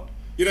it as well.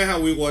 You know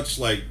how we watch,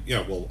 like,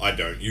 well, I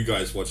don't. You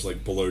guys watch,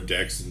 like, Below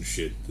Decks and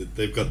shit.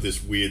 They've got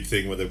this weird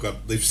thing where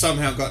they've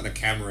somehow gotten a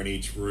camera in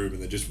each room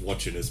and they're just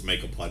watching us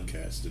make a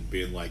podcast and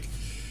being like,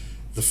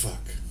 the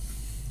fuck?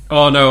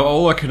 Oh no,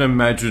 all I can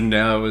imagine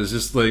now is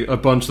just, like, a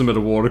bunch of them at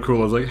a water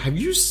cooler. Like, have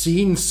you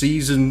seen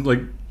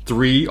season,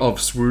 3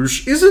 of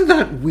Swoosh? Isn't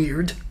that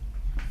weird?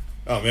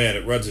 Oh man,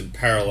 it runs in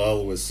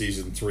parallel with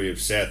season 3 of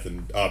Seth,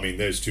 and I mean,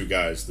 there's 2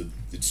 guys.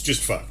 It's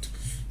just fucked.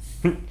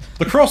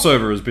 The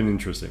crossover has been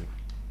interesting.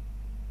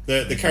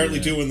 They're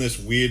currently doing this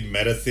weird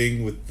meta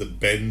thing with the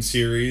Ben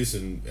series,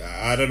 and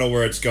I don't know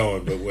where it's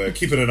going, but we're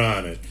keeping an eye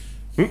on it.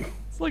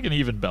 It's like an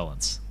even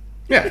balance.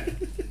 Yeah.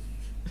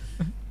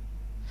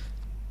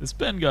 This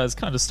Ben guy's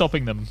kind of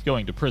stopping them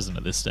going to prison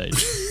at this stage.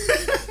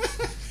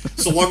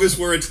 So long as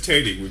we're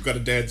entertaining, we've got to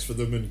dance for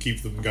them and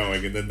keep them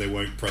going, and then they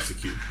won't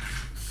prosecute.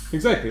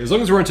 Exactly. As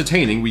long as we're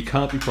entertaining, we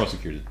can't be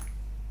prosecuted.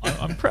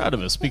 I'm proud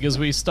of us because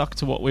we stuck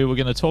to what we were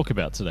going to talk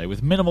about today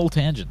with minimal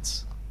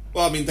tangents.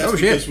 Well, I mean, that's Oh,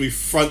 because shit. we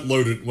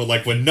front-loaded.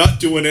 We're not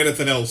doing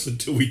anything else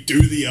until we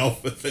do the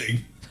alpha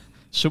thing.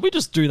 Should we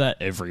just do that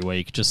every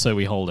week just so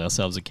we hold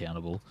ourselves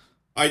accountable?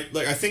 I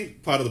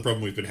think part of the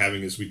problem we've been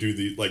having is we do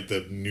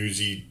the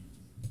newsy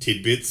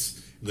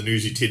tidbits. The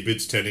newsy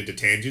tidbits turn into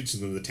tangents,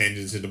 and then the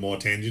tangents into more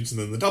tangents, and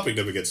then the topic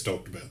never gets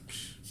talked about.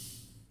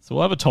 So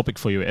we'll have a topic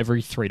for you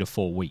every 3 to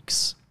 4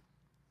 weeks.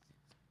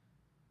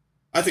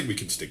 I think we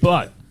can stick to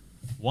But that.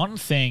 one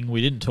thing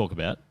we didn't talk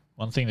about,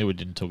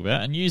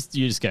 and you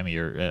just gave me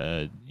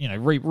your,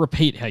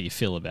 repeat how you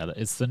feel about it.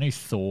 It's the new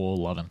Thor: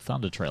 Love and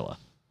Thunder trailer.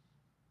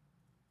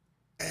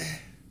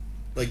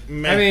 Like, I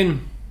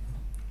man,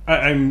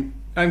 mean,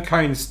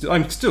 I'm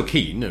still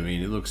keen. I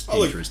mean, it looks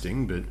look.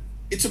 interesting, but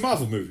it's a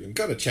Marvel movie. I'm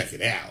gonna check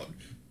it out.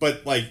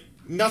 But like,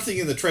 nothing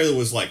in the trailer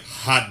was like,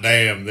 hot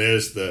damn,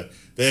 there's the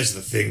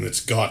thing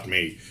that's got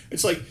me.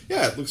 It's like,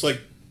 yeah, it looks like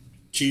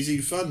cheesy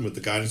fun with the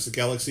Guardians of the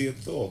Galaxy and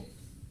Thor.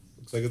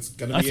 Looks like it's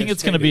gonna be. I think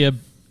it's going to be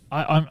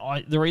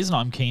the reason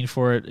I'm keen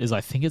for it is I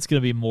think it's going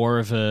to be more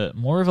of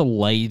a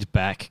laid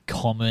back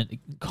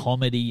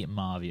comedy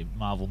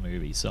Marvel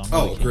movie. So I'm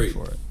really keen agreed.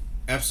 for it.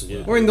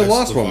 Absolutely. I mean, the That's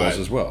last one was vibe.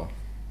 as well.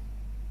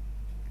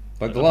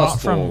 Like the Apart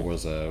last from Thor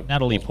was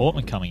Natalie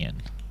Portman coming in.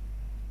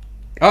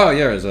 Oh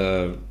yeah, as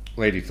a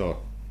Lady Thor.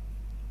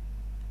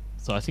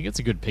 So I think it's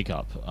a good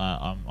pickup.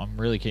 I'm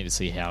really keen to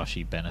see how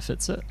she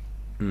benefits it.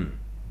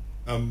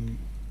 I'm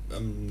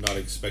not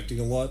expecting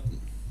a lot.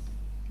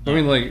 I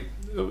mean, like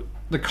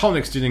the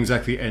comics didn't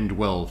exactly end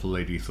well for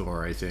Lady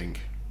Thor. I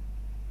think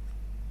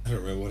I don't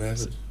remember what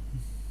happened.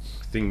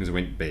 things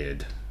went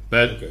bad,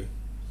 but Okay.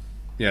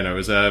 yeah, no, it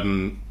was that,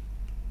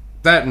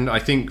 and I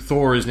think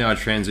Thor is now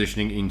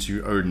transitioning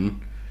into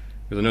Odin,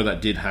 because I know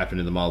that did happen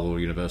in the Marvel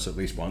universe at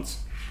least once.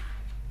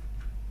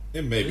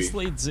 Yeah, maybe.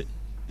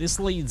 This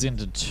leads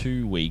into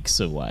 2 weeks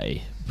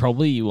away.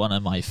 Probably one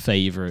of my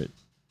favorite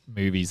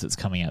movies that's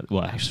coming out.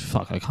 Well, actually,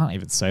 fuck, I can't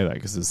even say that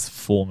because there's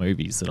 4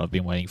 movies that I've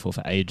been waiting for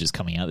ages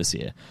coming out this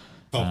year.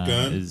 Top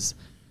Gun. Is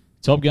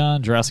Top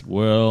Gun, Jurassic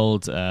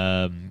World,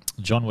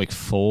 John Wick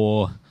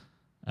 4,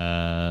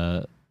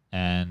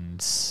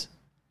 and Strange.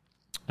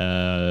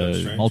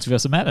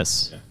 Multiverse of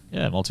Madness.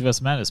 Yeah, Multiverse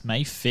of Madness,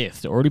 May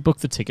 5th. Already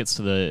booked the tickets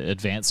to the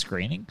advanced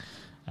screening,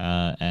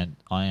 and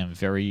I am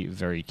very,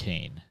 very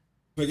keen.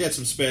 If I get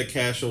some spare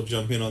cash, I'll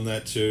jump in on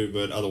that too,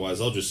 but otherwise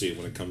I'll just see it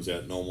when it comes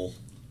out normal.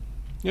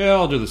 Yeah,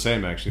 I'll do the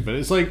same actually, but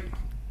it's like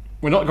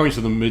we're not going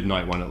to the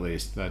midnight one at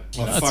least. That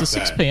Oh, No, it's fuck a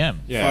 6 that.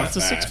 p.m. Yeah. It's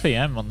a Fuck 6 that.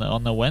 p.m.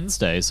 on the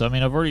Wednesday. So I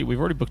mean, we've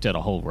already booked out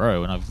a whole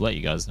row, and I've let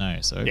you guys know.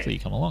 So hopefully you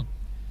come along.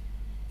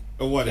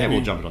 Or what? Yeah, have we'll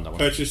you jump in on that one.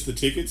 Purchased the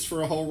tickets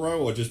for a whole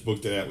row, or just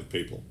booked it out with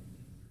people?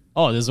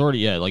 Oh, there's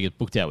already it's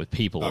booked out with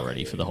people Okay,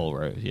 already yeah, for the whole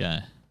row.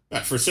 Yeah,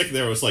 For a second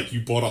there, it was like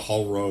you bought a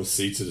whole row of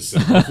seats at a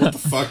cinema. What the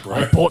fuck, bro?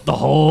 I bought the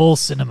whole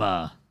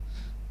cinema.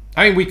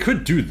 I mean, we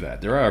could do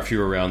that. There are a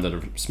few around that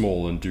are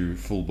small and do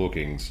full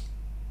bookings.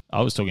 I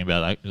was talking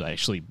about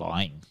actually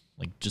buying,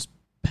 like just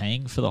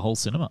paying for the whole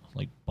cinema,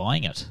 like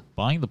buying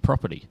the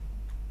property,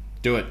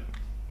 Do it.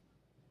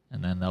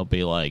 and then they'll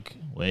be like,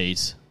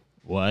 "Wait,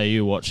 why are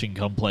you watching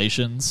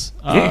compilations?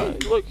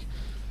 Look,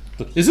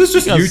 Is this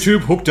just Because-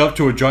 YouTube hooked up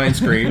to a giant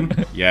screen?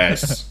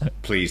 Yes.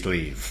 Please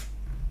leave.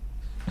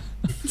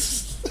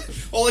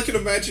 All I can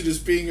imagine is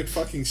being at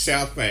fucking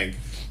South Bank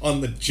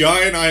on the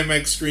giant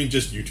IMAX screen,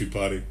 just YouTube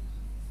party.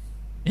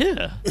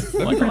 yeah, That'd why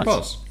be pretty not?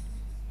 close.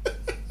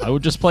 I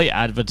would just play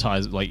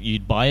like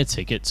you'd buy a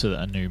ticket to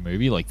a new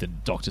movie, like the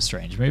Doctor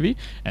Strange movie,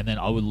 and then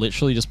I would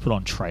literally just put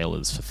on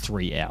trailers for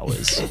 3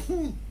 hours.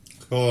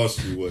 Of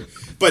course you would.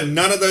 But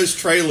none of those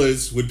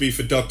trailers would be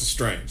for Doctor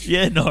Strange.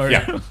 Yeah, no.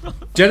 Yeah.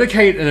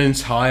 Dedicate an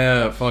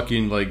entire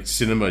fucking like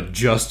cinema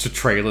just to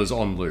trailers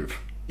on loop.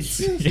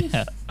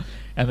 Yeah.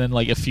 And then,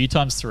 like, a few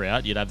times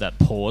throughout, you'd have that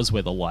pause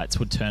where the lights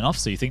would turn off,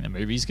 so you think the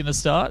movie's going to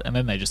start, and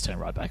then they just turn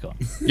right back on.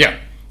 Yeah.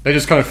 They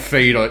just kind of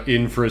fade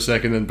in for a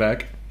second and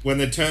back. When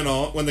they turn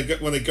on, when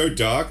they go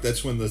dark,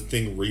 that's when the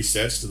thing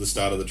resets to the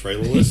start of the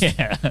trailer list.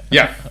 Yeah.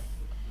 Yeah.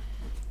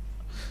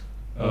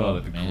 Oh,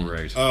 that'd be man.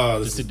 great. Oh,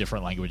 this Just in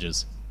different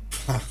languages.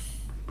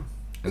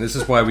 And this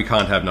is why we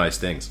can't have nice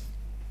things.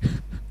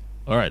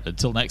 All right,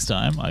 until next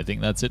time, I think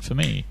that's it for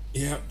me.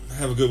 yeah.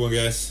 Have a good one,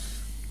 guys.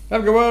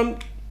 Have a good one.